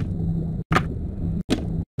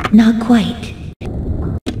 Not quite.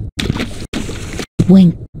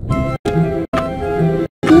 Wink.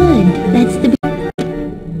 Good, that's the...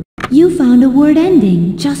 You found a word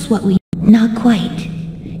ending, just what we... Not quite.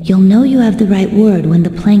 You'll know you have the right word when the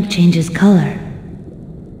plank changes color.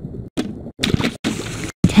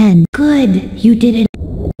 10. Good, you did it.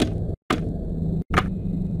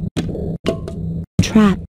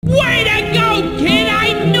 Trap. Way to go, kid!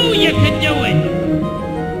 I knew you could do it!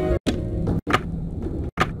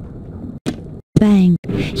 Bang.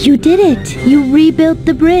 You did it! You rebuilt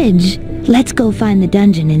the bridge! Let's go find the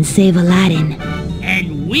dungeon and save Aladdin.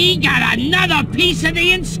 And we got another piece of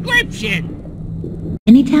the inscription!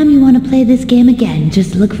 Anytime you want to play this game again,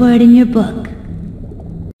 just look for it in your book.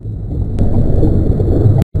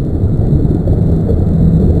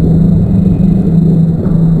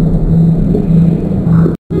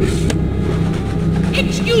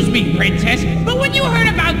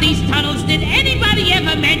 these tunnels did anybody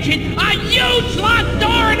ever mention a huge locked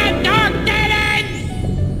door and a dark dead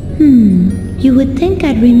end? You would think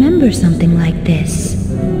I'd remember something like this.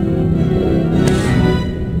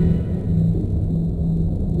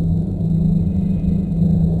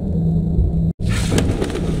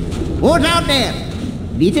 Who's out there?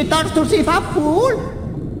 Visitors to see Fool?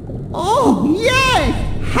 Oh, yes!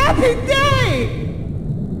 Happy day!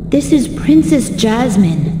 This is Princess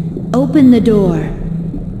Jasmine. Open the door.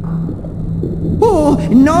 Oh,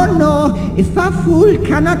 no. Fool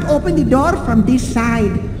cannot open the door from this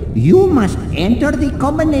side. You must enter the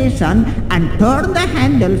combination and turn the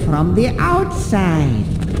handle from the outside.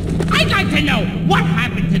 I'd like to know what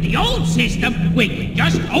happened to the old system where you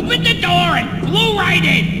just opened the door and flew right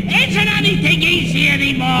in. Isn't anything easy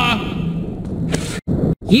anymore?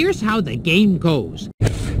 Here's how the game goes.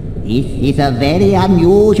 This is a very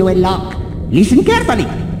unusual lock. Listen carefully,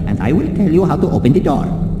 and I will tell you how to open the door.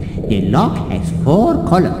 The lock has 4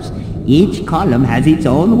 columns. Each column has its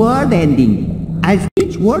own word ending. As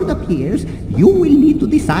each word appears, you will need to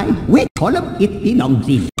decide which column it belongs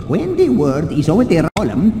in. When the word is over the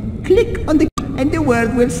column, click on the and the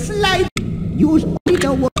word will slide. Use only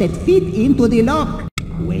the words that fit into the lock.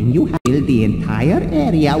 When you have filled the entire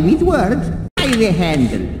area with words, try the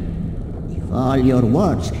handle. If all your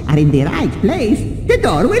words are in the right place, the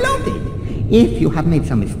door will open. If you have made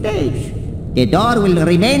some mistakes, the door will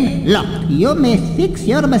remain locked. You may fix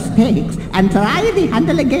your mistakes and try the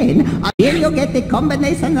handle again until you get the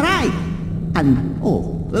combination right. And,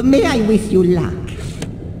 may I wish you luck.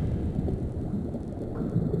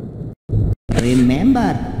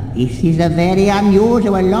 Remember, this is a very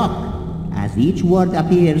unusual lock. As each word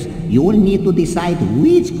appears, you will need to decide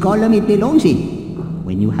which column it belongs in.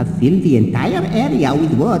 When you have filled the entire area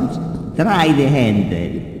with words, try the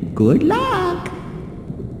handle. Good luck!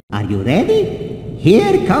 Are you ready?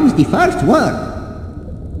 Here comes the first word.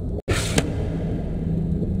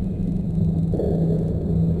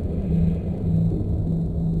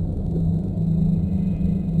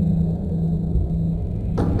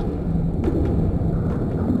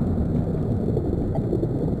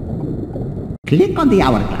 Click on the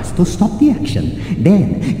hourglass to stop the action.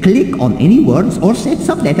 Then, click on any words or sets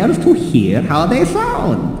of letters to hear how they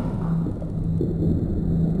sound.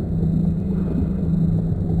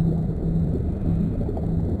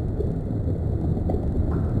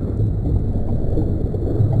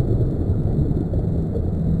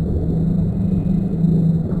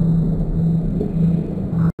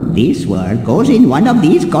 This word goes in one of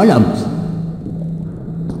these columns.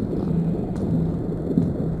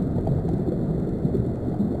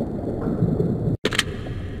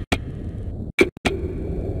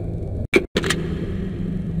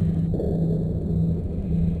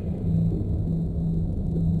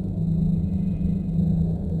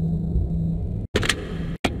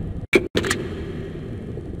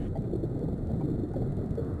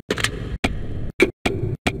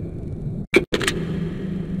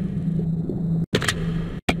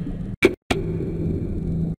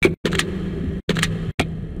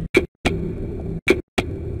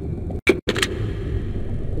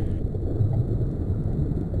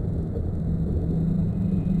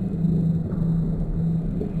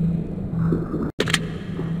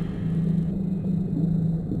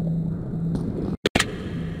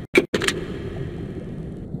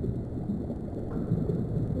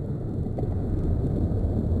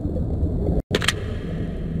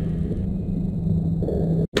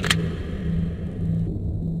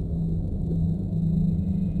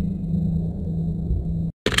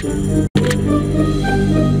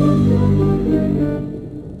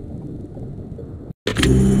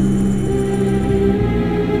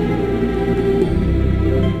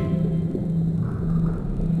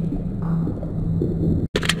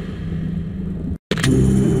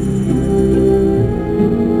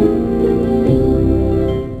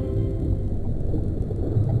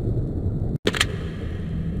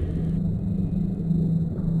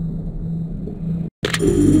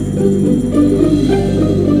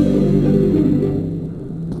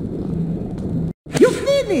 You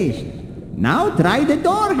finished! Now try the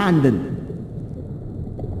door handle.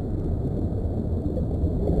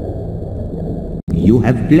 You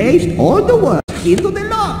have placed all the words into the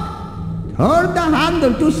lock. Turn the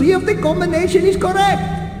handle to see if the combination is correct.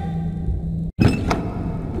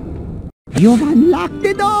 You've unlocked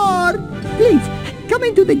the door. Please, come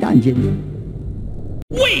into the dungeon.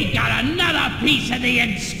 We got another piece of the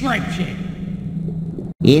inscription.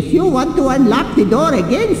 If you want to unlock the door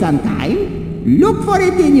again sometime, look for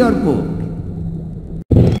it in your book.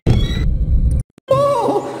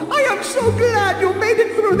 Oh, I am so glad you made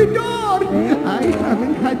it through the door. I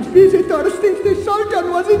haven't had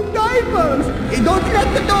was in diapers. Don't let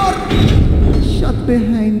the door shut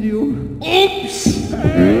behind you. Oops!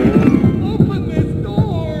 Open this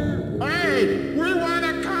door. Hey, we want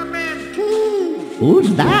to come in too.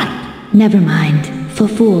 Who's that? Never mind.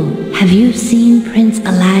 Fool, have you seen Prince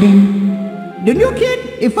Aladdin? The new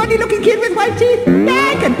kid? A funny-looking kid with white teeth?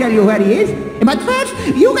 I can tell you where he is. But first,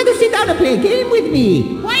 you got to sit down and play a game with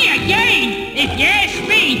me. Play a game? If you ask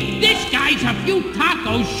me, this guy's a few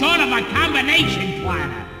tacos short of a combination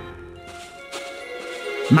platter.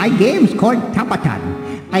 My game's called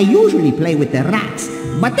Tapatan. I usually play with the rats,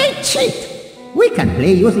 but they cheat. We can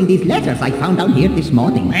play using these letters I found out here this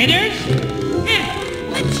morning. Letters?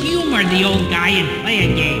 Let's humor the old guy and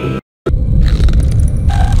play a game.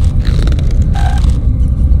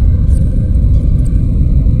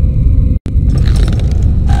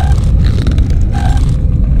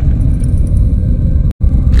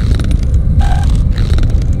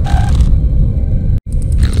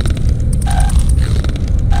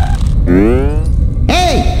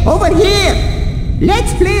 Hey, over here!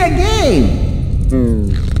 Let's play a game!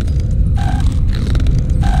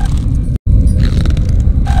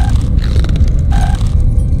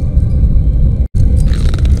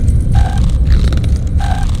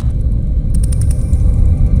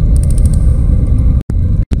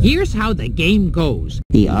 Here's how the game goes.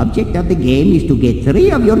 The object of the game is to get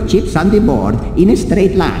 3 of your chips on the board in a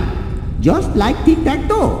straight line. Just like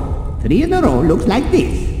tic-tac-toe. 3 in a row looks like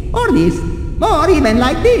this, or this, or even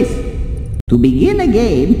like this. To begin a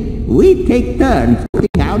game, we take turns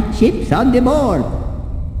putting out chips on the board.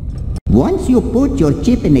 Once you put your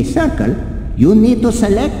chip in a circle, you need to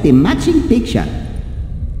select the matching picture.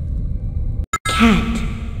 Cat.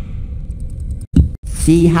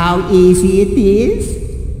 See how easy it is?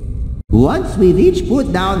 Once we've each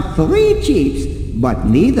put down 3 chips, but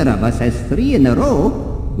neither of us has 3 in a row,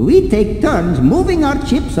 we take turns moving our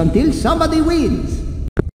chips until somebody wins.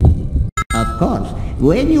 Of course,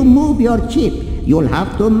 when you move your chip, you'll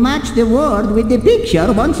have to match the word with the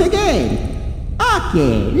picture once again.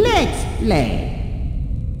 Okay, let's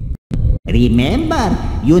play. Remember,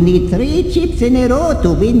 you need 3 chips in a row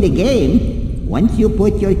to win the game. Once you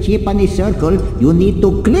put your chip on a circle, you need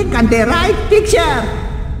to click on the right picture.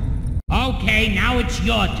 Okay, now it's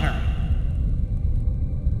your turn.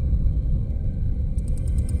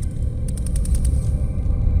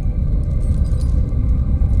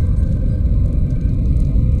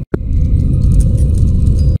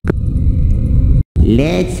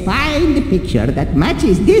 Let's find the picture that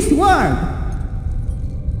matches this word.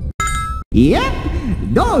 Yep,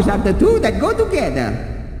 those are the 2 that go together.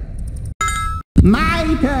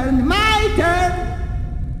 My turn, my turn.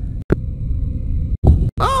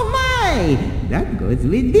 Oh my, that goes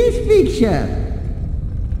with this picture.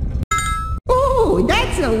 Oh,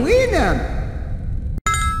 that's a winner.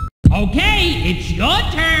 Okay, it's your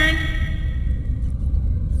turn.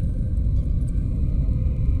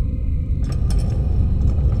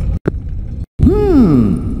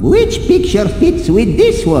 Which picture fits with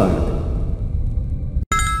this word?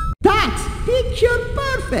 That's picture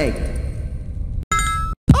perfect.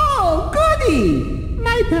 Oh, goody!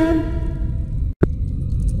 My turn.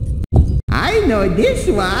 I know this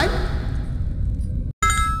one.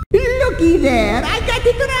 Looky there, I got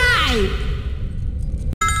it right.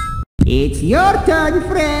 It's your turn,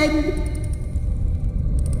 friend.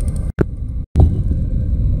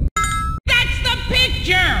 That's the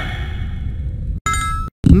picture.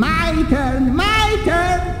 My turn, my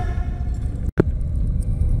turn.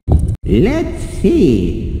 Let's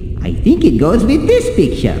see. I think it goes with this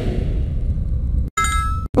picture.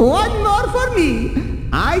 One more for me.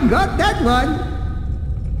 I got that one.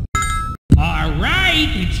 All right,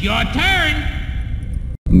 it's your turn.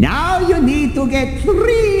 Now you need to get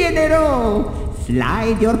 3 in a row.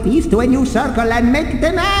 Slide your piece to a new circle and make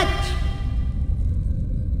the match.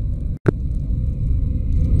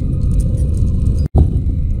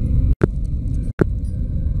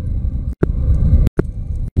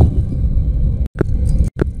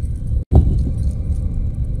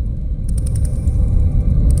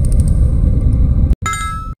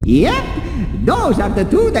 Yep, those are the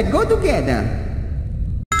 2 that go together.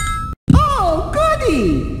 Oh,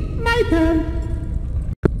 goody! My turn.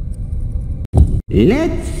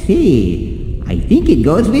 Let's see. I think it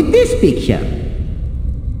goes with this picture.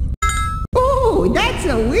 Oh, that's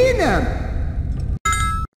a winner.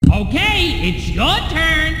 Okay, it's your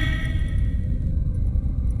turn.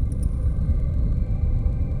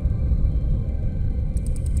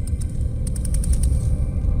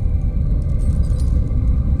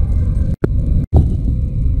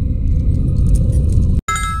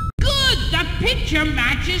 Picture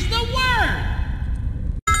matches the word.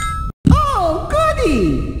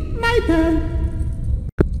 me! My turn.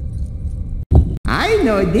 I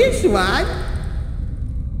know this one.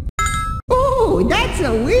 Oh, that's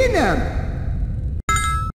a winner.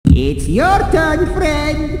 It's your turn,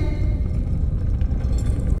 friend.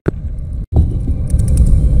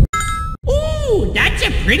 Ooh, that's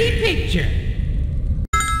a pretty picture.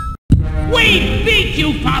 We beat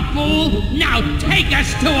you, Papool! Now take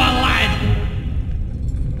us to Aladdin!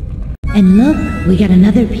 And look, we got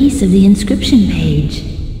another piece of the inscription page.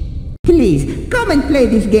 Please, come and play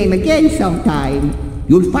this game again sometime.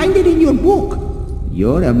 You'll find it in your book.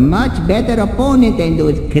 You're a much better opponent than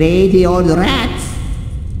those crazy old rats.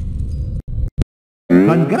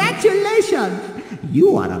 Congratulations!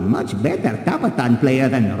 You are a much better Tapatan player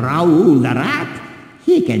than Raoul the Rat.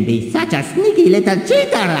 He can be such a sneaky little cheater,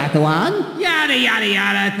 that one. Yada, yada,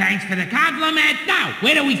 yada. Thanks for the compliment. Now,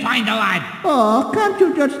 where do we find Aladdin? Oh, can't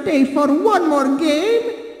you just stay for one more game?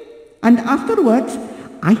 And afterwards,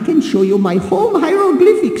 I can show you my home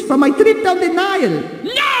hieroglyphics from my trip down the Nile.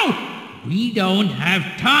 No! We don't have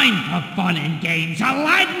time for fun and games.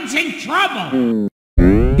 Aladdin's in trouble.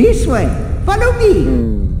 This way. Follow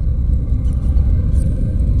me.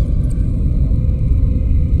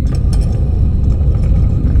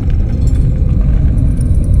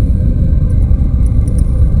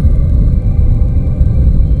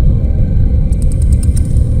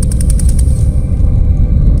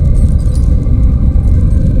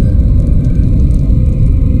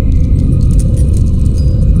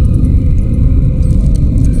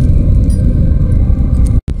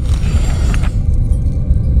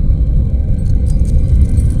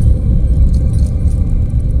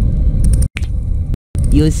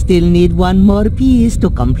 You still need one more piece to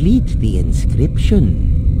complete the inscription.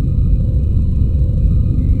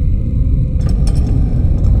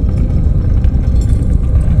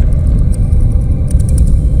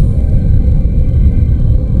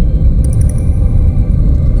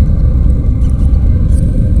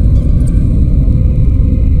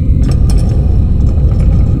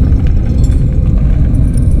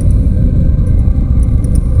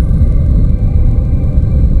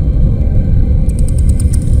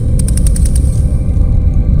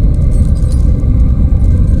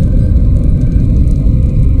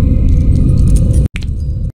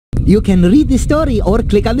 You can read the story or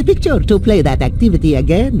click on the picture to play that activity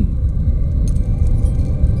again.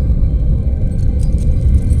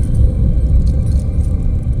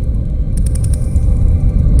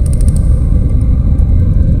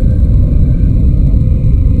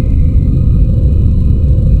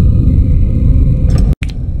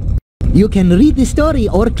 You can read the story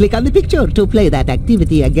or click on the picture to play that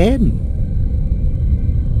activity again.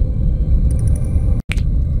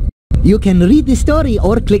 You can read the story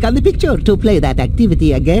or click on the picture to play that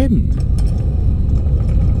activity again.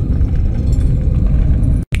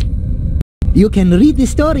 You can read the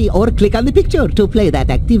story or click on the picture to play that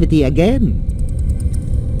activity again.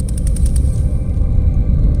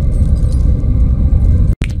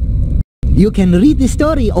 You can read the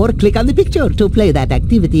story or click on the picture to play that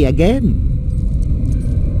activity again.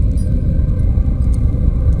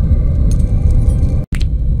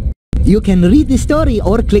 You can read the story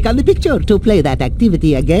or click on the picture to play that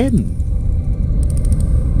activity again.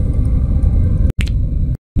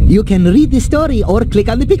 You can read the story or click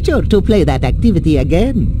on the picture to play that activity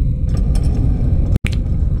again.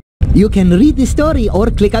 You can read the story or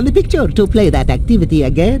click on the picture to play that activity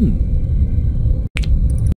again.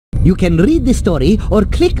 You can read the story or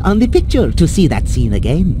click on the picture to see that scene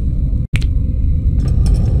again.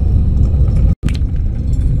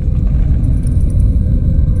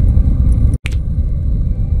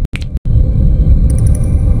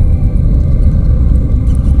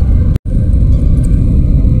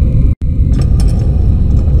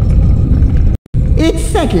 It's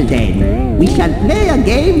settled then. We shall play a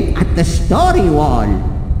game at the story wall.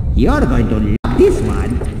 You're going to love this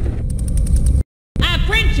one.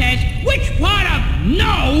 Princess, which part of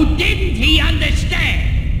no didn't he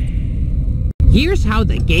understand? Here's how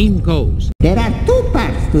the game goes. There are two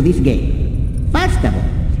parts to this game. First of all,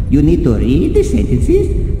 you need to read the sentences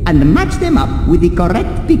and match them up with the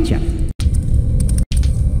correct picture.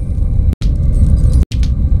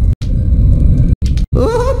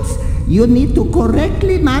 Oops! You need to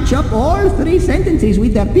correctly match up all three sentences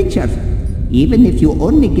with their pictures. Even if you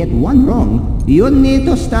only get one wrong, you need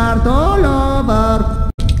to start all over.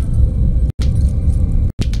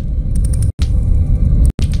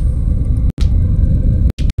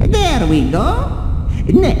 There we go.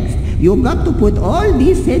 Next, you've got to put all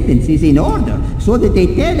these sentences in order so that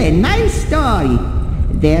they tell a nice story.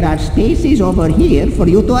 There are spaces over here for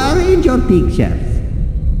you to arrange your pictures.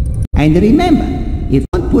 And remember,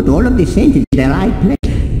 put all of the sentences in the right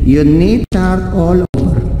place, you need to start all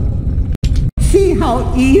over. See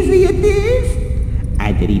how easy it is?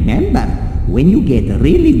 And remember, when you get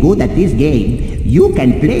really good at this game, you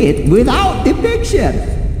can play it without the pictures.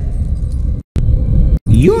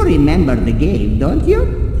 You remember the game, don't you?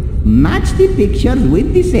 Match the pictures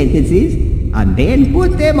with the sentences and then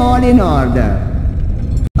put them all in order.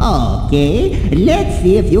 Okay, let's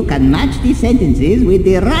see if you can match the sentences with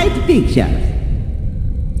the right pictures.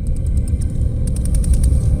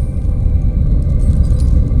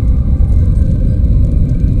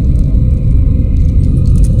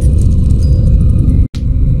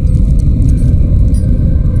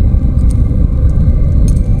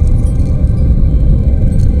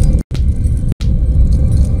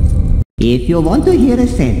 If you want to hear a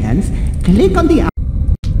sentence, click on the...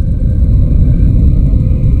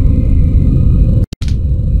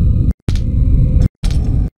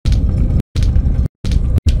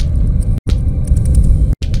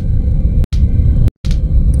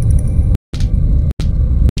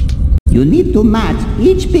 You need to match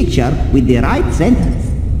each picture with the right sentence.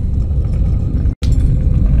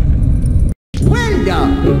 Well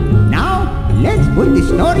done! Now, let's put the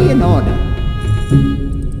story in order.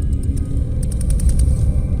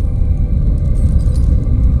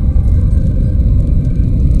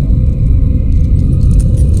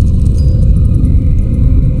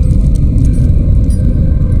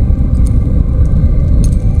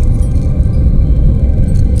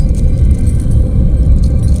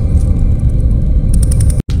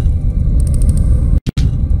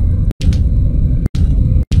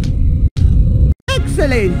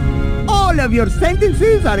 Excellent! All of your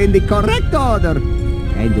sentences are in the correct order.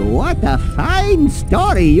 And what a fine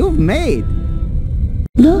story you've made.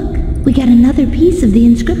 Look, we got another piece of the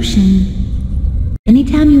inscription.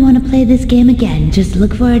 Anytime you want to play this game again, just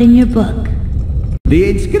look for it in your book. The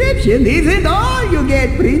inscription isn't all you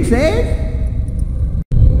get, Princess.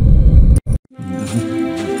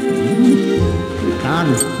 You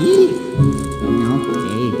can't see.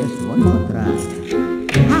 Okay, just one more try.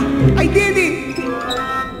 Ah, I did it!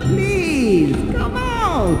 Please, come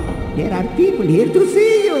out! There are people here to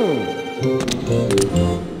see you!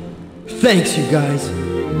 Thanks, you guys.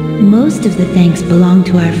 Most of the thanks belong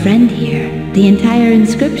to our friend here. The entire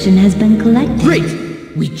inscription has been collected.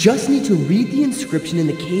 Great! We just need to read the inscription in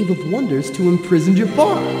the Cave of Wonders to imprison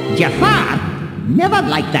Jafar. Jafar? Never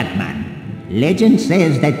liked that man. Legend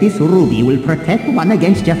says that this ruby will protect one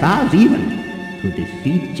against Jafar's evil. To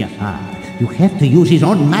defeat Jafar, you have to use his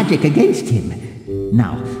own magic against him.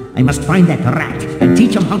 Now, I must find that rat and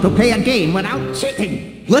teach him how to play a game without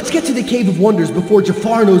cheating. Let's get to the Cave of Wonders before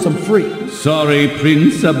Jafar knows I'm free. Sorry,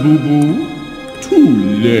 Prince Abubu. Too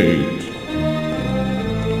late.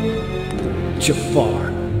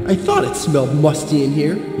 Jafar, I thought it smelled musty in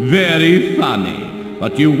here. Very funny,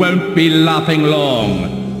 but you won't be laughing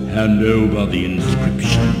long. Hand over the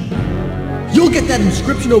inscription. You'll get that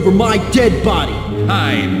inscription over my dead body.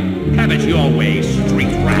 Fine. Have it your way,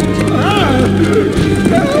 street rat.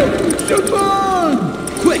 Help! Jafar!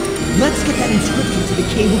 Quick, let's get that inscription to the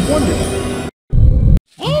Cave of Wonders.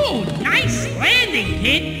 Oh, nice landing,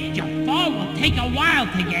 kid. Jafar will take a while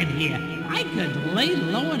to get here. I could lay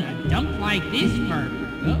low in a dump like this for,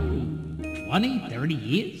 20, 30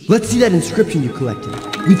 years. Let's see that inscription you collected.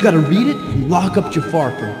 We've got to read it and lock up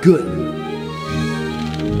Jafar for good.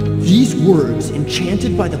 These words,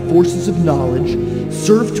 enchanted by the forces of knowledge,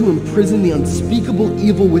 serve to imprison the unspeakable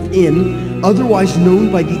evil within, otherwise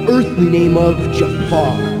known by the earthly name of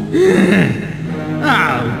Jafar.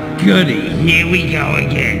 Oh, goody. Here we go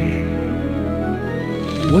again.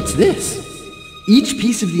 What's this? Each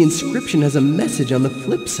piece of the inscription has a message on the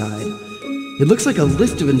flip side. It looks like a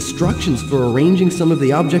list of instructions for arranging some of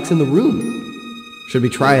the objects in the room. Should we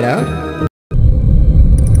try it out?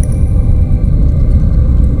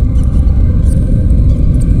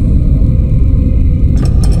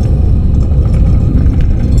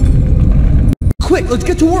 Quick, let's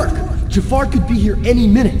get to work! Jafar could be here any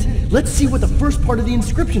minute. Let's see what the first part of the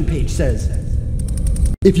inscription page says.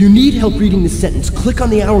 If you need help reading this sentence, click on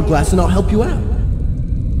the hourglass and I'll help you out.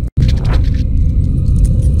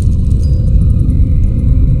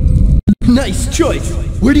 Nice choice!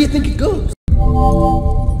 Where do you think it goes?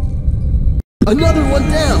 Another one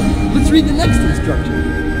down! Let's read the next instruction.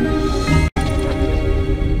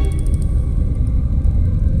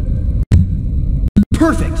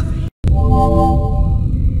 Perfect!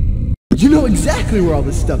 You know exactly where all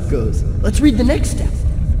this stuff goes. Let's read the next step.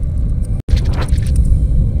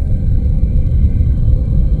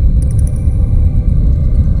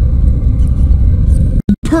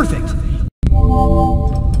 Perfect!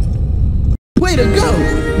 Way to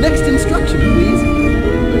go! direction, please.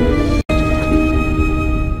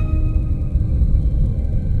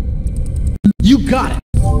 You got it!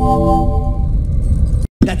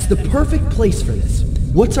 That's the perfect place for this.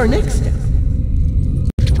 What's our next step?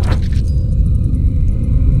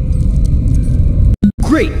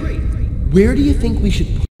 Great! Where do you think we should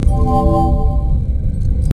put...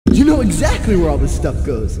 You know exactly where all this stuff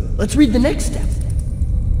goes. Let's read the next step.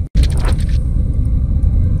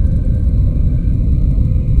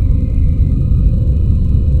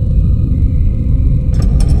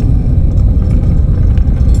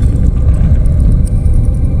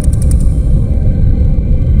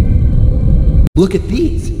 Look at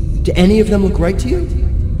these. Do any of them look right to you?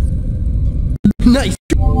 Nice!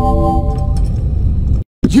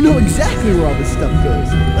 You know exactly where all this stuff goes.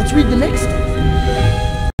 Let's read the next step.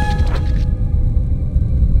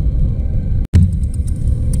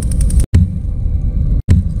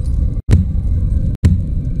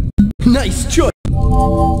 Nice choice!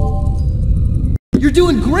 You're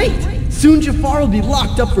doing great! Soon Jafar will be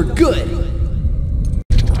locked up for good.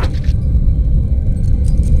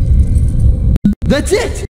 That's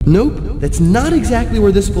it! Nope, that's not exactly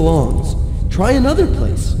where this belongs. Try another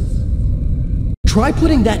place. Try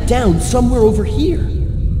putting that down somewhere over here.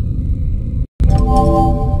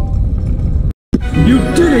 You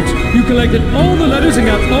did it! You collected all the letters and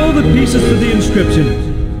got all the pieces for the inscription.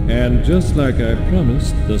 And just like I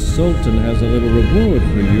promised, the Sultan has a little reward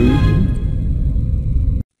for you.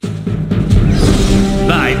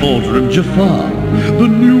 By order of Jafar, the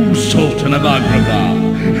new Sultan of Agrabah,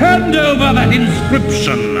 hand over that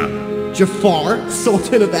inscription! Jafar,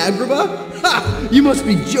 Sultan of Agrabah? Ha! You must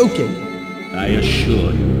be joking. I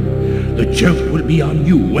assure you, the joke will be on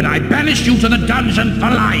you when I banish you to the dungeon for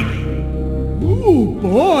life! Ooh,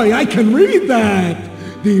 boy, I can read that!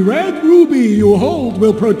 The red ruby you hold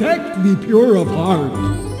will protect the pure of heart.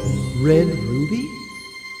 Red ruby?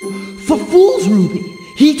 Fool's ruby!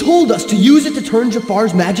 He told us to use it to turn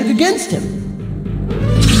Jafar's magic against him.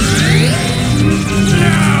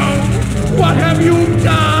 Now, what have you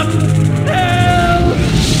done? Help!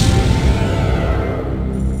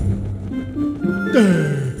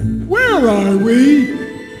 Where are we?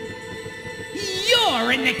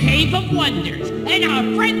 You're in the Cave of Wonders, and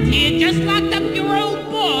our friend here just locked up your old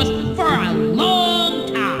boss for a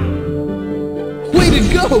long time. Way to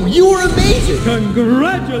go! You were amazing!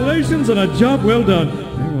 Congratulations on a job well done.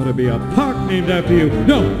 There ought to be a park named after you.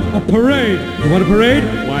 No, a parade. You want a parade?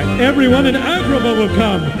 Why, everyone in Agrabah will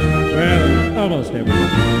come. Well, almost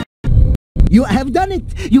everyone. You have done it!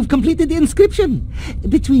 You've completed the inscription!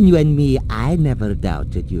 Between you and me, I never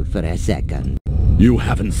doubted you for a second. You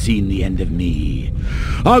haven't seen the end of me.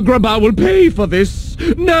 Agrabah will pay for this.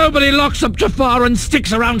 Nobody locks up Jafar and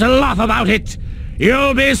sticks around to laugh about it.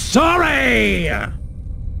 You'll be sorry!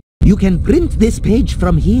 You can print this page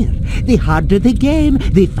from here. The harder the game,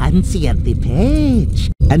 the fancier the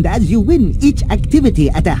page. And as you win each activity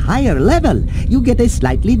at a higher level, you get a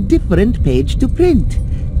slightly different page to print.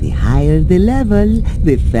 The higher the level,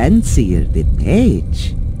 the fancier the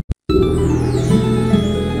page.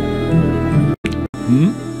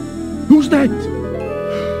 Who's that?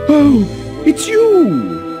 Oh, it's you!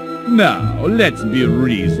 Now, let's be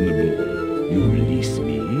reasonable. You release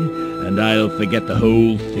me, and I'll forget the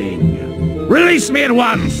whole thing. Release me at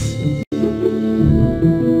once!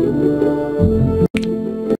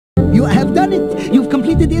 You have done it! You've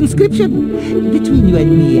completed the inscription! Between you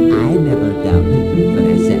and me, I never doubted you for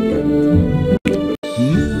a second.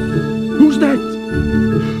 Who's that?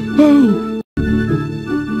 Oh!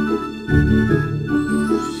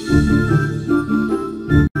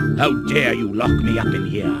 How dare you lock me up in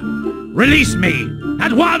here? Release me!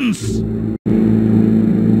 At once!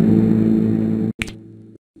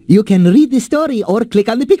 You can read the story or click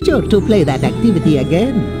on the picture to play that activity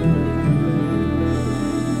again.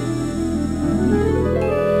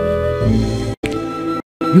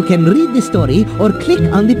 You can read the story or click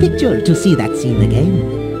on the picture to see that scene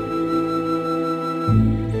again.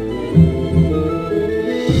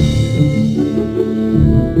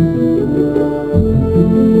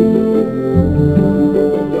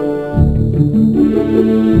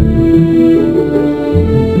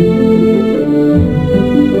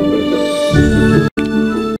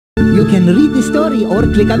 You can read the story or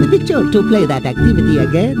click on the picture to play that activity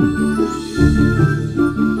again.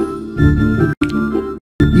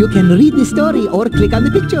 You can read the story or click on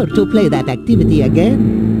the picture to play that activity again.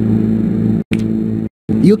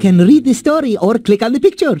 You can read the story or click on the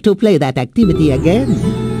picture to play that activity again.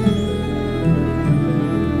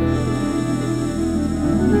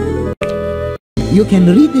 You can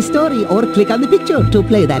read the story or click on the picture to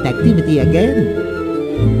play that activity again.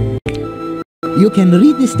 You can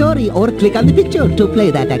read the story or click on the picture to play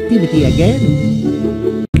that activity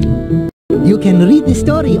again. You can read the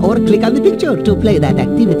story or click on the picture to play that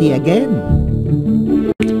activity again.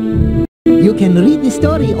 You can read the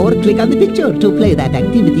story or click on the picture to play that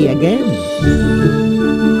activity again.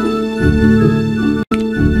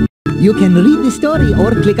 You can read the story or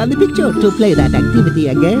click on the picture to play that activity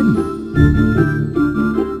again.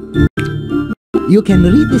 You can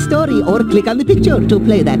read the story or click on the picture to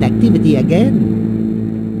play that activity again.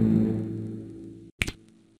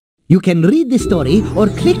 You can read the story or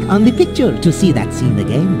click on the picture to see that scene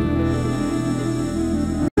again.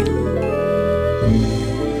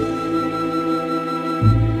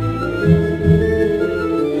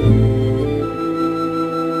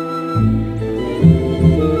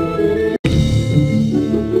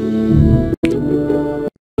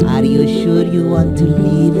 Are you sure you want to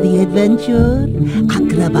leave the adventure?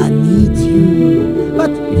 Agrabah needs you.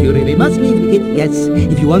 But if you really must leave, hit yes.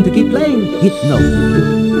 If you want to keep playing, hit no.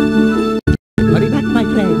 Hurry back, my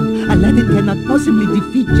friend. Aladdin cannot possibly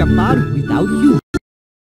defeat Jafar without you.